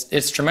 Yeah,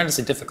 it's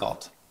tremendously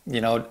difficult.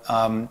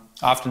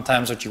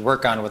 Oftentimes what you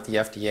work on with the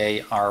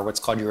FDA are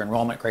what's called your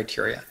enrollment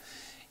criteria.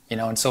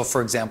 And so,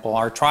 for example,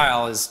 our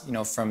trial is,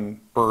 from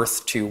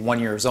birth to 1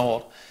 year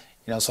old.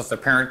 So if a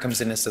parent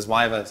comes in and says, well,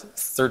 I have a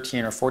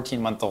 13 or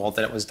 14-month-old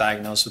that was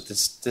diagnosed with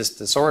this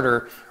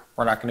disorder,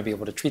 we're not going to be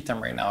able to treat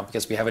them right now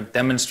because we haven't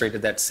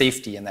demonstrated that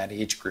safety in that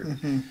age group,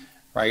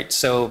 right?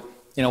 So,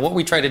 what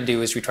we try to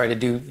do is we try to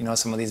do,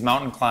 some of these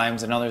mountain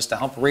climbs and others to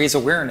help raise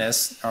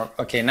awareness,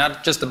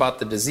 not just about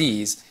the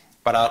disease,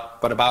 but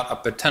about a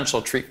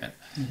potential treatment.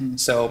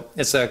 So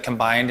it's a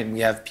combined, and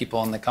we have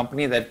people in the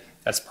company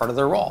that's part of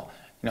their role.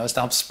 Is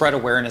to help spread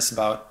awareness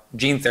about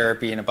gene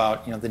therapy and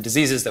about, the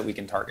diseases that we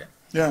can target.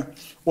 Yeah.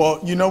 Well,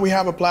 we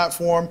have a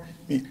platform.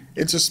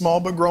 It's a small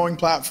but growing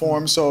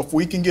platform. So if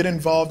we can get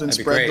involved and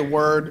spread the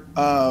word,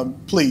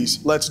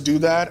 please, let's do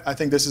that. I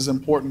think this is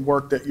important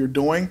work that you're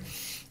doing.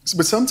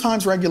 But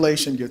sometimes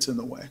regulation gets in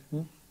the way,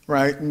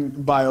 right? And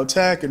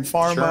biotech and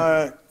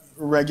pharma,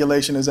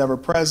 regulation is ever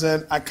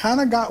present. I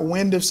kind of got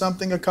wind of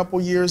something a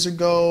couple years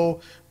ago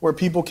where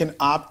people can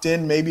opt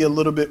in maybe a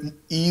little bit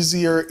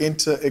easier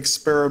into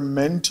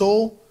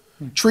experimental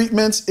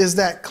treatments. Is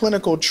that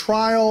clinical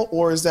trial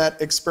or is that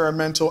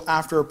experimental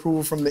after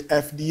approval from the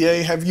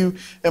FDA?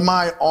 Am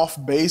I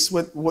off base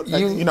with what, I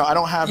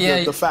don't have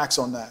the facts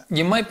on that.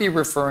 You might be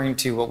referring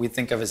to what we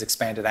think of as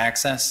expanded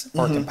access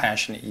or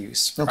compassionate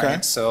use,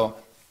 right? So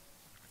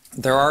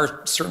there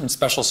are certain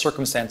special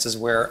circumstances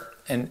where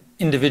an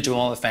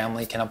individual in the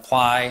family can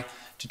apply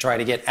to try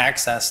to get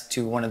access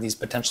to one of these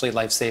potentially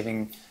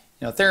life-saving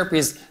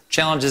therapies.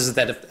 Challenges is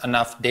that if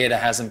enough data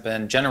hasn't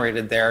been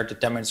generated there to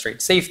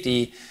demonstrate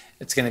safety,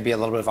 it's going to be a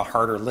little bit of a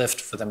harder lift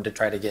for them to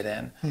try to get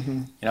in.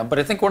 But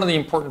I think one of the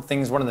important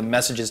things, one of the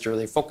messages to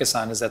really focus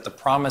on is that the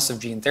promise of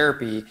gene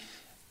therapy,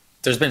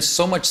 there's been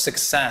so much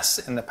success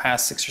in the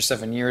past 6 or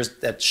 7 years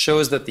that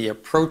shows that the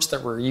approach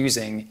that we're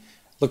using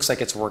looks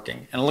like it's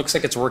working. And it looks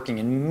like it's working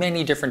in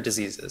many different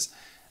diseases.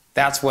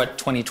 That's what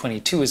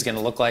 2022 is going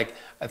to look like.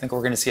 I think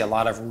we're going to see a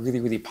lot of really,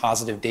 really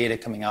positive data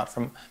coming out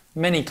from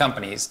many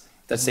companies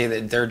that say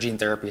that their gene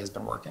therapy has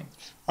been working.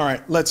 All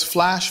right, let's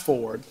flash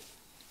forward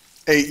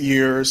 8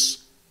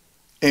 years,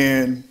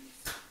 and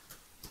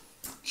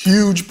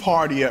huge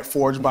party at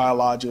Forge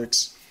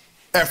Biologics,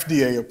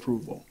 FDA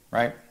approval.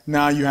 Right.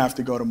 Now you have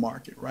to go to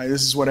market, right?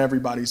 This is what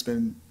everybody's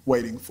been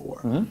waiting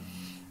for.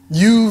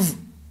 You've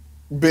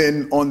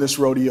been on this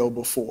rodeo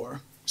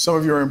before. Some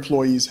of your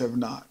employees have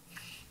not.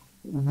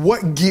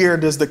 What gear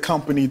does the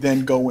company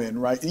then go in,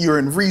 right? You're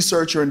in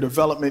research, you're in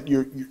development,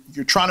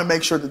 you're trying to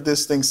make sure that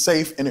this thing's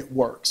safe and it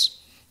works.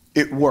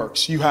 It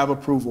works. You have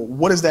approval.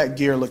 What does that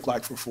gear look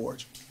like for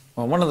Forge?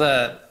 Well, one of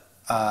the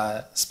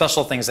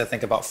special things I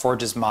think about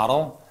Forge's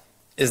model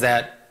is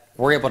that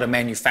we're able to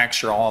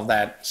manufacture all of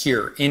that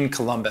here in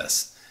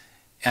Columbus.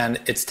 And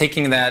it's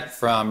taking that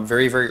from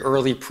very, very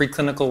early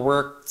preclinical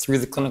work through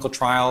the clinical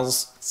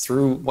trials,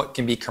 through what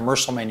can be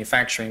commercial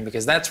manufacturing,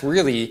 because that's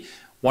really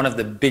one of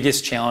the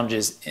biggest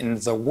challenges in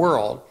the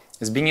world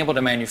is being able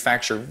to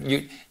manufacture.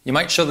 You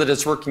might show that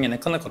it's working in a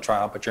clinical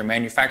trial, but your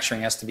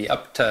manufacturing has to be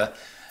up to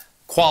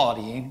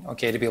quality,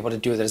 okay, to be able to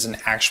do that as an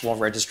actual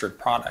registered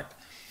product.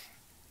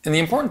 And the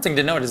important thing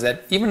to note is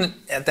that even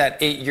at that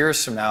 8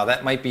 years from now,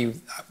 that might be,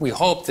 we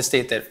hope, the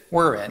state that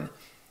we're in.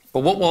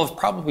 But what we'll have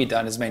probably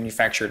done is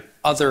manufactured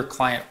other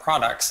client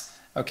products,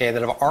 okay,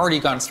 that have already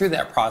gone through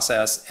that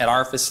process at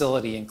our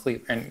facility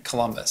in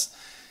Columbus.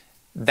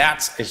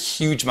 That's a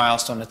huge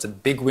milestone. It's a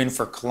big win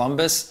for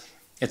Columbus.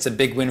 It's a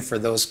big win for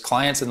those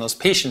clients and those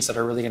patients that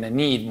are really going to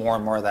need more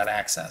and more of that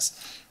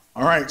access.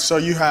 All right, so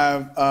you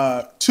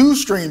have 2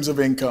 streams of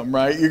income,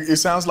 right? It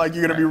sounds like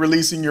you're going to be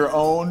releasing your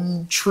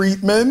own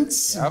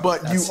treatments,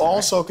 but you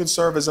also could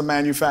serve as a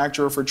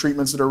manufacturer for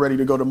treatments that are ready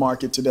to go to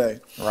market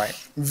today. Right.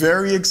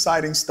 Very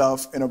exciting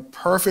stuff, and a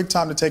perfect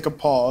time to take a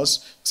pause,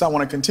 because I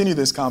want to continue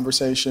this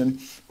conversation.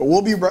 But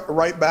we'll be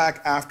right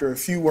back after a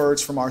few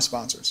words from our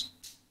sponsors.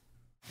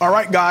 All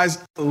right,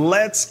 guys,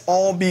 let's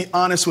all be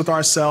honest with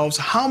ourselves.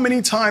 How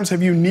many times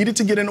have you needed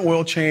to get an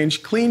oil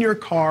change, clean your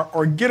car,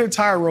 or get a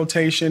tire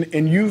rotation,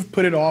 and you've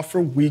put it off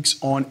for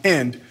weeks on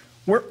end?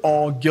 We're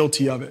all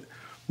guilty of it.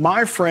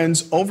 My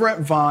friends over at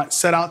Vaunt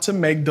set out to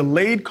make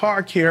delayed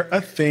car care a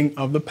thing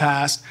of the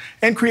past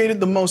and created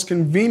the most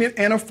convenient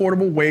and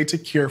affordable way to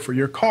care for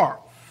your car.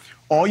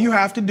 All you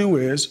have to do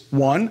is,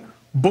 1,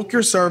 book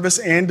your service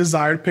and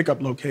desired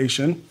pickup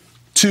location.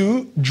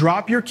 2,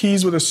 drop your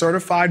keys with a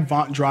certified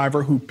Vaunt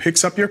driver who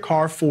picks up your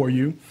car for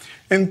you.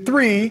 And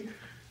 3,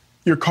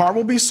 your car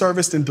will be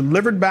serviced and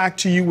delivered back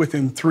to you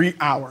within 3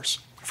 hours.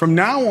 From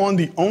now on,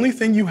 the only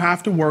thing you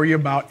have to worry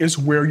about is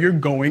where you're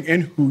going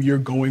and who you're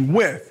going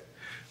with.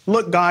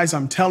 Look, guys,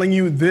 I'm telling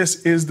you,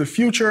 this is the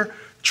future.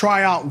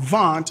 Try out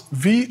Vaunt,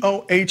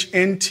 VOHNT.com,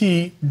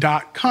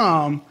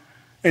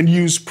 and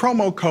use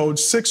promo code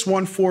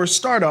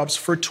 614startups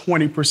for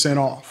 20%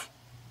 off.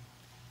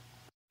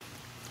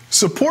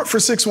 Support for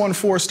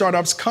 614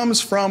 Startups comes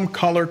from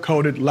Color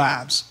Coded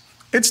Labs.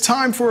 It's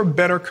time for a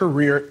better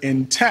career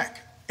in tech.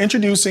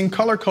 Introducing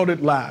Color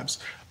Coded Labs,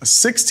 a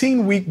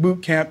 16-week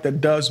boot camp that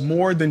does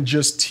more than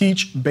just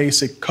teach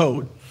basic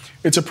code.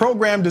 It's a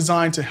program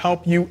designed to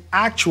help you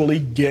actually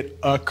get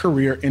a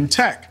career in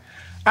tech.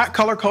 At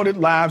Color Coded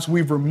Labs,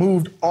 we've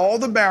removed all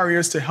the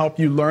barriers to help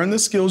you learn the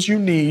skills you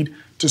need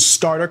to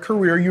start a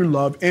career you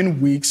love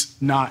in weeks,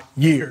 not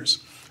years.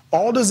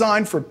 All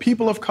designed for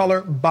people of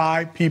color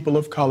by people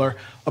of color.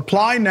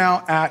 Apply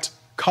now at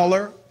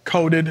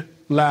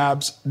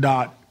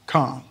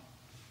colorcodedlabs.com.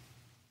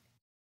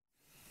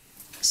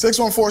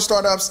 614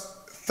 Startups,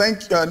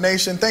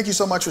 Nation, thank you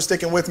so much for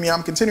sticking with me.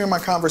 I'm continuing my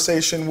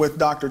conversation with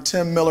Dr.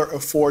 Tim Miller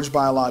of Forge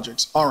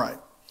Biologics. All right.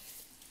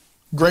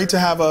 Great to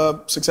have a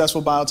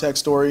successful biotech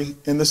story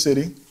in the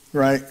city,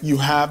 right? You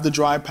have the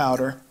dry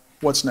powder.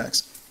 What's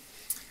next?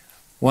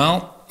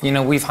 Well,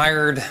 we've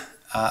hired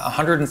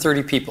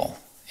 130 people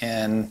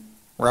in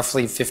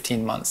roughly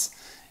 15 months,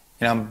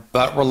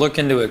 but we're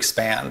looking to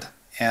expand.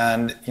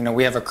 And,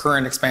 we have a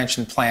current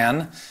expansion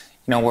plan,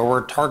 where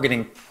we're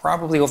targeting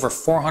probably over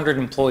 400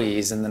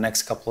 employees in the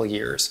next couple of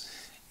years.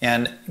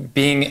 And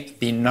being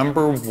the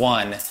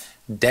 #1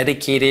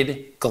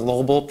 dedicated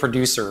global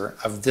producer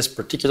of this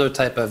particular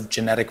type of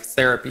genetic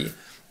therapy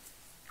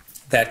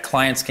that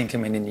clients can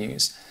come in and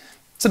use.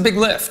 It's a big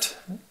lift.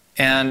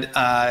 And,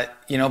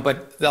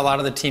 but a lot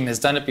of the team has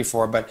done it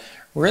before, but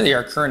really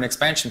our current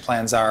expansion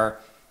plans are,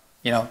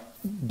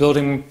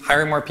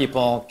 hiring more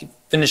people,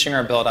 finishing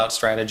our build out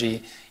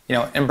strategy,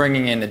 and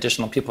bringing in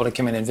additional people to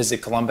come in and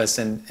visit Columbus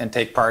and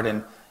take part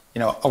in,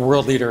 a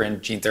world leader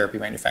in gene therapy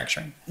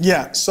manufacturing.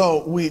 Yeah,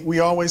 so we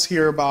always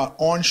hear about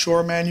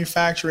onshore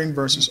manufacturing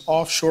versus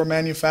offshore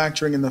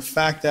manufacturing, and the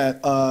fact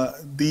that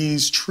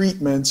these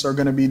treatments are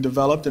going to be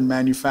developed and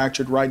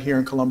manufactured right here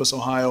in Columbus,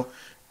 Ohio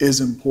is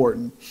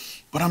important.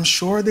 But I'm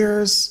sure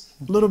there's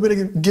a little bit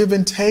of give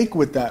and take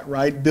with that,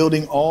 right?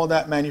 Building all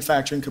that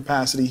manufacturing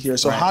capacity here.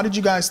 So how did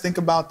you guys think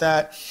about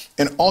that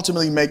and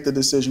ultimately make the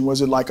decision?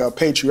 Was it like a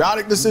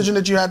patriotic decision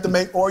that you had to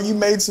make, or you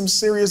made some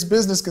serious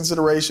business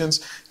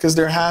considerations? Because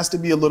there has to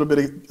be a little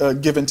bit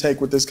of give and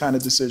take with this kind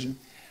of decision.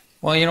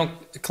 Well,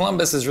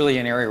 Columbus is really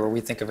an area where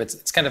we think of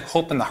it's kind of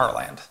hope in the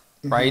heartland,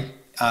 right?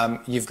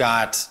 You've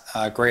got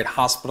a great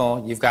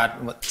hospital. You've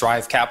got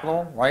Drive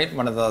Capital, right?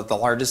 One of the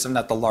largest, if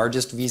not the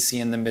largest VC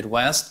in the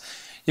Midwest.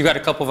 You've got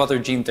a couple of other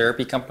gene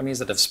therapy companies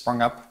that have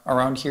sprung up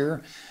around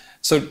here.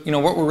 So,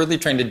 what we're really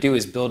trying to do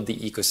is build the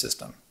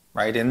ecosystem,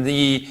 right? And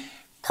the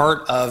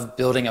part of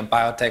building a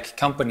biotech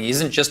company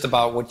isn't just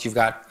about what you've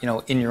got,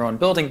 in your own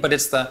building, but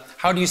it's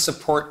how do you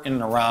support in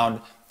and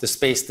around the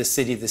space, the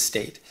city, the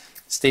state.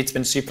 The state's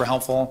been super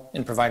helpful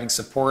in providing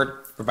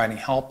support, providing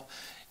help,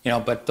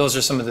 but those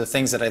are some of the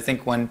things that I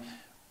think when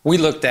we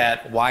looked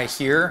at why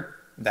here,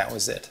 that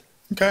was it.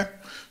 Okay,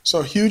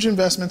 so huge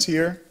investments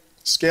here,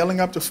 scaling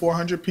up to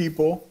 400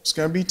 people. It's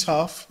going to be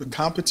tough. The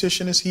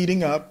competition is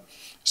heating up.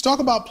 Let's talk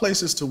about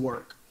places to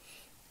work.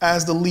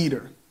 As the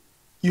leader,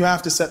 you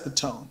have to set the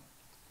tone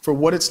for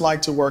what it's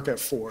like to work at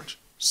Forge,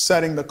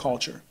 setting the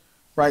culture,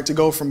 right? To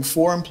go from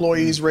 4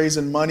 employees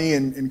raising money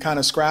and kind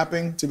of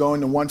scrapping to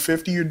going to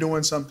 150, you're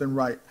doing something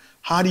right.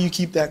 How do you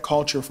keep that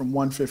culture from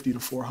 150 to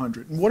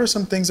 400? And what are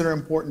some things that are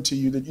important to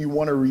you that you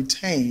want to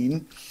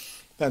retain,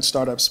 that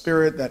startup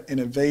spirit, that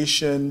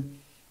innovation,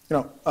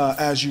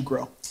 as you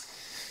grow?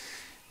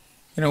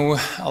 A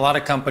lot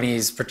of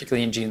companies,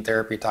 particularly in gene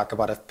therapy, talk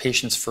about a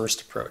patient's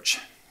first approach.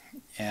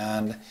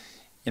 And,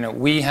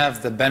 we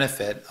have the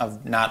benefit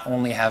of not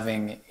only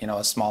having,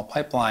 a small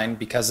pipeline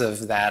because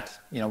of that,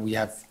 we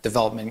have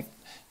development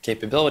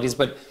capabilities,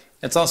 but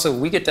it's also,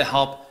 we get to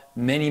help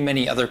many,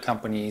 many other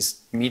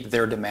companies meet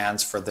their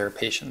demands for their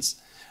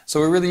patients.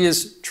 So it really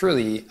is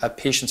truly a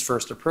patient's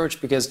first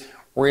approach because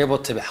we're able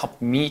to help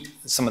meet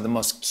some of the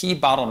most key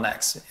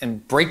bottlenecks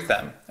and break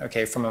them,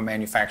 from a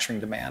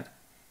manufacturing demand.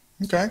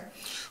 Okay.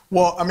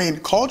 Well,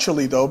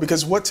 culturally though,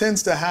 because what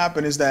tends to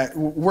happen is that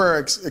we're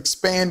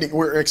expanding,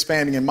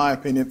 in my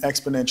opinion,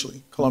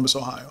 exponentially, Columbus,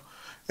 Ohio.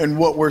 And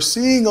what we're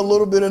seeing a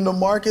little bit in the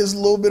market is a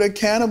little bit of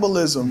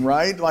cannibalism,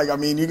 right? You're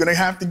going to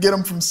have to get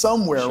them from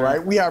somewhere, sure.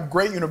 Right? We have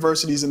great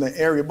universities in the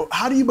area, but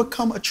how do you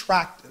become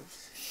attractive,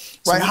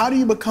 right? How do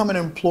you become an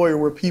employer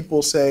where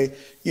people say,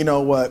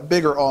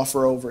 bigger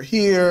offer over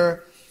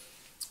here,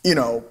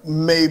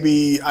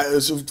 maybe a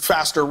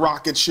faster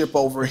rocket ship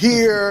over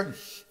here,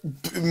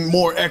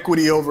 more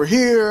equity over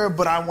here,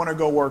 but I want to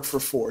go work for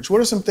Forge. What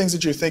are some things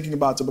that you're thinking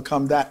about to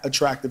become that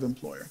attractive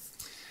employer?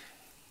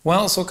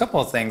 Well, so a couple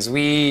of things.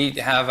 We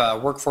have a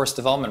workforce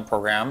development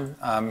program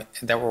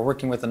that we're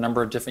working with a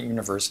number of different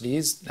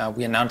universities.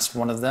 We announced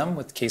one of them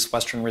with Case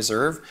Western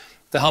Reserve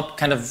to help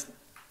kind of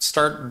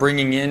start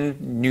bringing in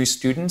new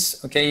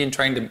students, and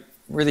trying to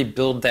really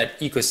build that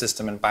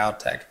ecosystem in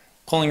biotech,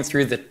 pulling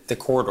through the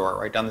corridor,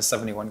 right down the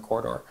 71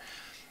 corridor.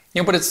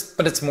 But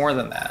it's more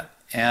than that.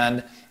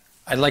 And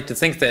I'd like to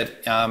think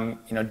that,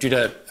 due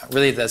to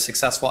really the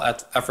successful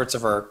efforts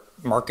of our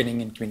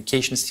marketing and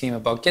communications team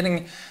about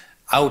getting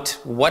out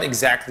what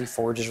exactly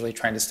Forge is really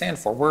trying to stand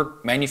for. We're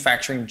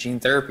manufacturing gene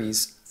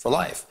therapies for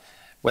life.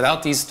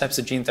 Without these types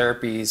of gene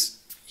therapies,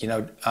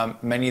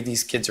 many of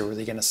these kids are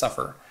really going to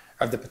suffer,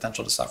 have the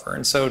potential to suffer.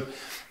 And so,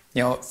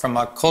 from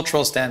a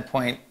cultural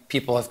standpoint,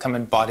 people have come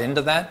and bought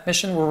into that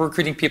mission. We're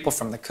recruiting people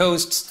from the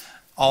coasts,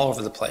 all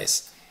over the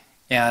place.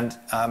 And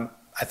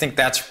I think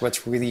that's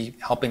what's really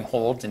helping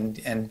hold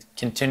and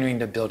continuing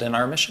to build in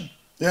our mission.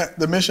 Yeah,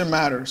 the mission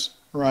matters.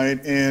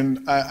 Right,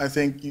 and I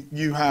think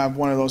you have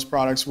one of those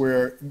products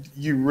where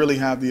you really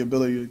have the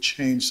ability to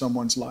change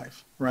someone's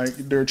life, right?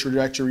 Their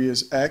trajectory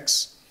is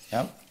X,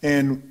 yep.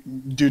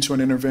 And due to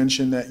an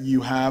intervention that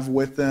you have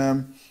with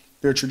them,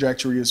 their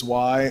trajectory is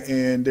Y,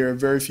 and there are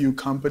very few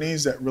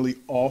companies that really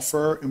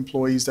offer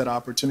employees that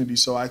opportunity.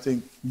 So I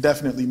think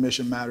definitely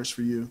mission matters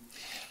for you.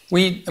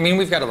 We've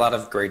got a lot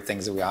of great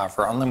things that we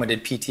offer.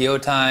 Unlimited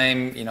PTO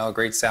time,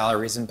 great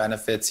salaries and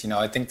benefits.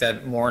 I think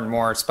that more and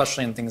more,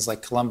 especially in things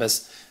like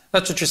Columbus,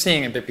 that's what you're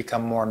seeing a bit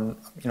become more,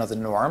 the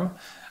norm.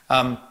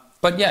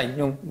 But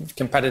yeah,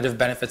 competitive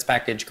benefits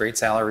package, great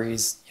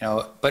salaries,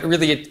 but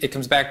really it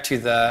comes back to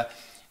the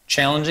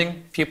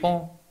challenging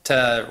people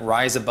to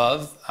rise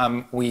above.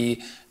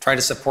 We try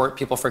to support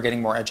people for getting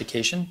more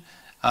education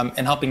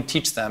and helping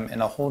teach them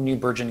in a whole new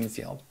burgeoning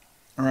field.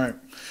 All right.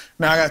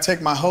 Now I got to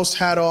take my host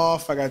hat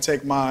off. I got to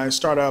take my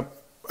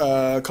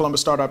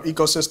Columbus Startup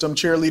Ecosystem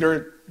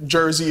cheerleader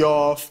jersey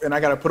off, and I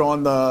got to put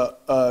on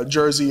the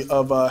jersey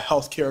of a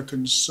healthcare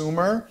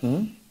consumer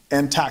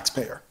and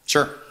taxpayer.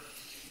 Sure.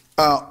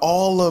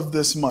 All of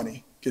this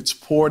money gets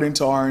poured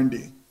into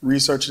R&D,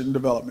 research and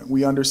development.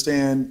 We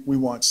understand we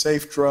want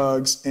safe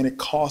drugs, and it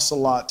costs a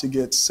lot to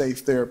get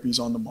safe therapies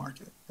on the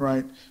market,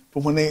 right?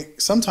 But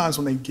sometimes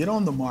when they get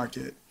on the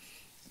market,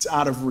 it's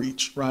out of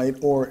reach, right?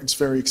 Or it's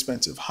very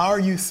expensive. How are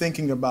you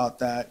thinking about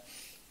that?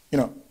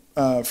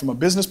 From a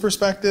business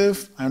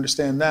perspective, I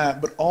understand that,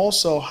 but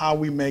also how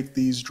we make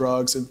these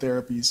drugs and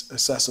therapies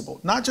accessible.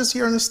 Not just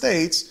here in the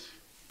States,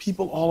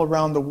 people all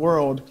around the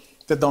world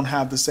that don't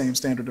have the same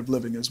standard of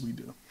living as we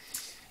do.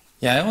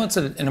 Yeah, it's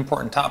an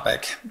important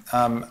topic.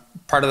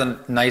 Part of the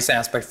nice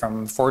aspect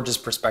from Forge's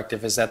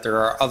perspective is that there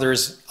are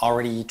others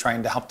already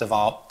trying to help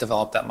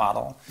develop that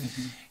model.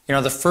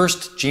 Mm-hmm. The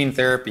first gene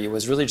therapy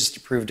was really just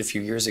approved a few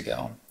years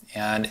ago.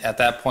 And at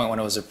that point, when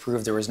it was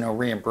approved, there was no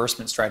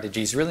reimbursement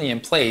strategies really in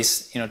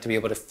place, to be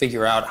able to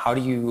figure out how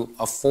do you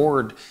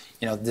afford,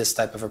 this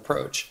type of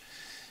approach.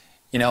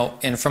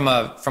 And from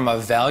a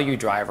value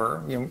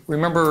driver,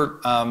 remember,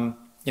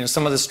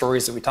 some of the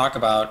stories that we talk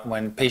about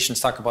when patients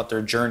talk about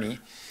their journey,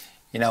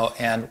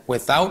 and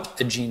without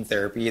a gene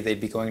therapy, they'd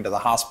be going to the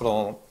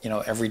hospital,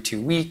 every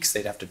 2 weeks.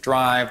 They'd have to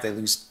drive, they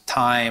lose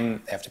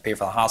time, they have to pay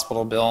for the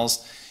hospital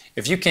bills.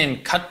 If you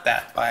can cut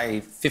that by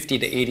 50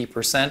 to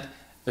 80%,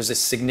 there's a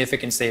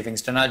significant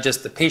savings to not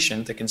just the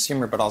patient, the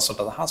consumer, but also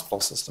to the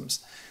hospital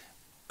systems.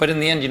 But in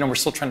the end, we're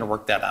still trying to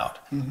work that out.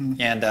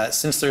 And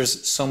since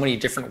there's so many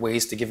different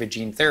ways to give a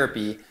gene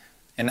therapy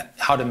and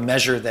how to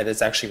measure that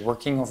it's actually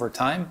working over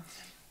time,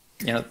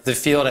 the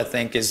field, I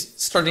think, is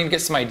starting to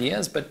get some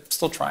ideas, but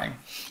still trying.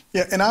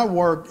 Yeah, and I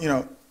work,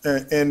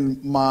 in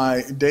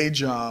my day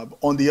job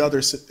on the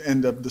other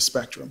end of the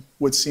spectrum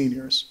with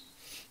seniors.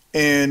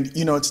 And,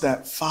 it's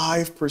that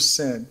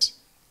 5%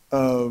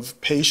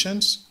 of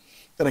patients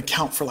that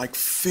account for like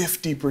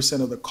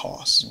 50% of the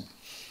cost.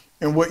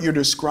 And what you're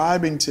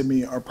describing to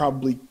me are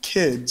probably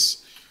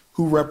kids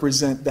who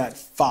represent that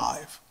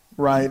 5,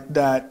 right?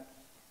 That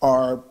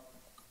are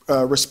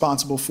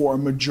responsible for a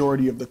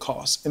majority of the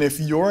cost. And if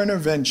your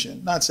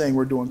intervention, not saying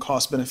we're doing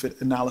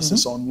cost-benefit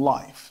analysis on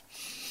life,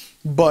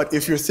 but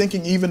if you're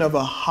thinking even of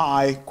a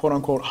high, quote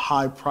unquote,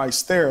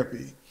 high-price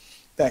therapy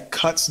that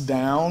cuts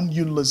down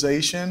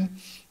utilization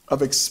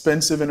of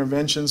expensive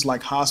interventions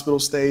like hospital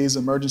stays,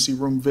 emergency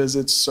room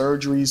visits,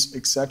 surgeries,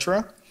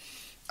 etc.,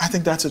 I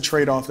think that's a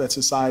trade-off that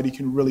society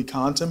can really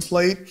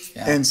contemplate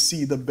and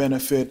see the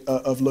benefit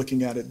of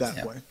looking at it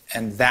that way.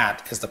 And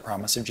that is the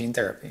promise of gene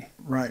therapy.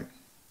 Right.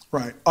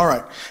 Right. All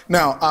right.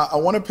 Now, I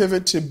want to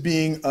pivot to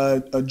being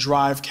a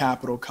drive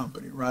capital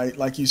company, right?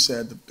 Like you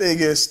said, the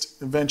biggest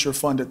venture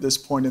fund at this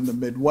point in the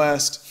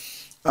Midwest.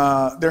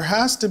 There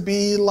has to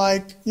be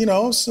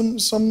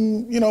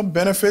some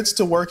benefits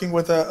to working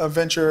with a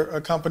venture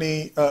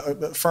company,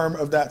 a firm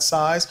of that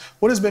size.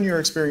 What has been your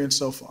experience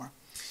so far?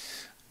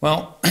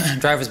 Well,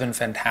 Drive has been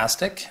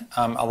fantastic.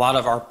 A lot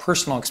of our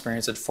personal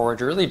experience at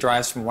Forge really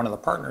drives from one of the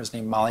partners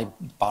named Molly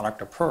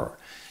Bonner-Kapur.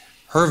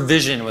 Her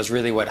vision was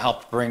really what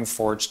helped bring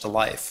Forge to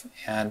life,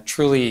 and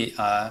truly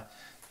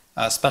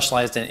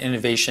specialized in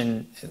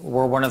innovation.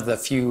 We're one of the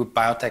few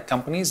biotech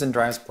companies in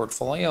Drive's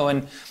portfolio,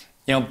 and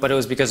but it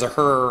was because of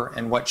her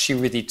and what she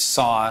really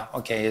saw,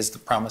 is the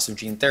promise of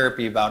gene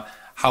therapy, about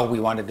how we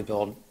wanted to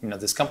build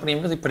this company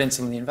and really put in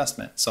some of the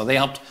investment. So they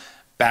helped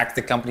back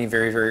the company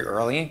very, very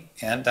early,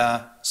 and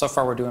so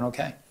far we're doing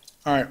okay.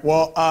 All right.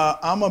 Well,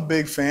 I'm a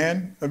big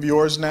fan of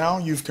yours now.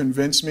 You've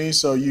convinced me,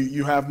 so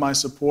you have my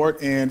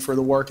support. And for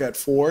the work at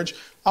Forge,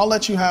 I'll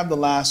let you have the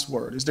last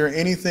word. Is there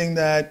anything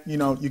that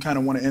you kind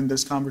of want to end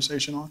this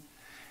conversation on?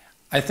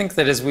 I think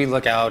that as we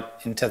look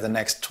out into the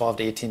next 12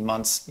 to 18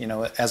 months,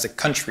 as a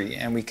country,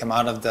 and we come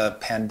out of the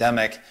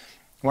pandemic,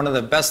 one of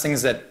the best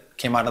things that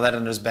came out of that,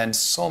 and there's been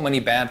so many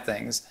bad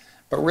things,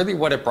 but really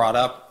what it brought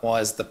up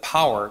was the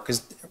power,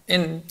 because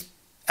in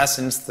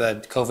essence,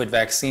 the COVID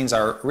vaccines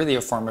are really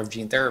a form of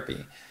gene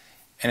therapy.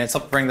 And it's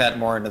helped bring that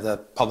more into the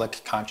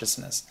public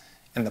consciousness,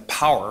 and the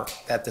power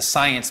that the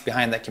science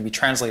behind that can be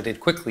translated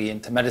quickly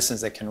into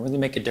medicines that can really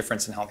make a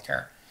difference in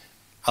healthcare.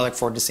 I look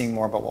forward to seeing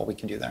more about what we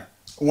can do there.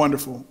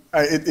 Wonderful.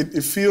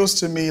 It feels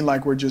to me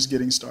like we're just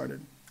getting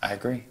started. I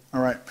agree.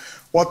 All right.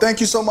 Well, thank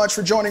you so much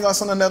for joining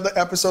us on another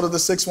episode of the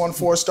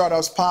 614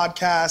 Startups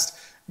Podcast.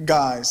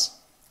 Guys,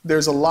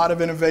 there's a lot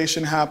of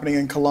innovation happening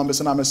in Columbus,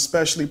 and I'm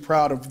especially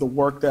proud of the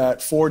work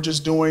that Forge is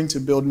doing to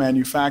build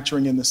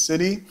manufacturing in the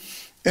city.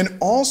 And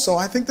also,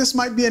 I think this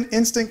might be an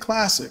instant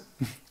classic,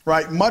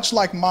 right? Much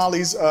like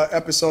Molly's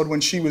episode when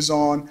she was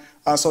on.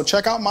 So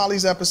check out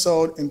Molly's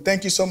episode, and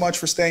thank you so much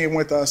for staying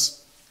with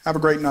us. Have a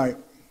great night.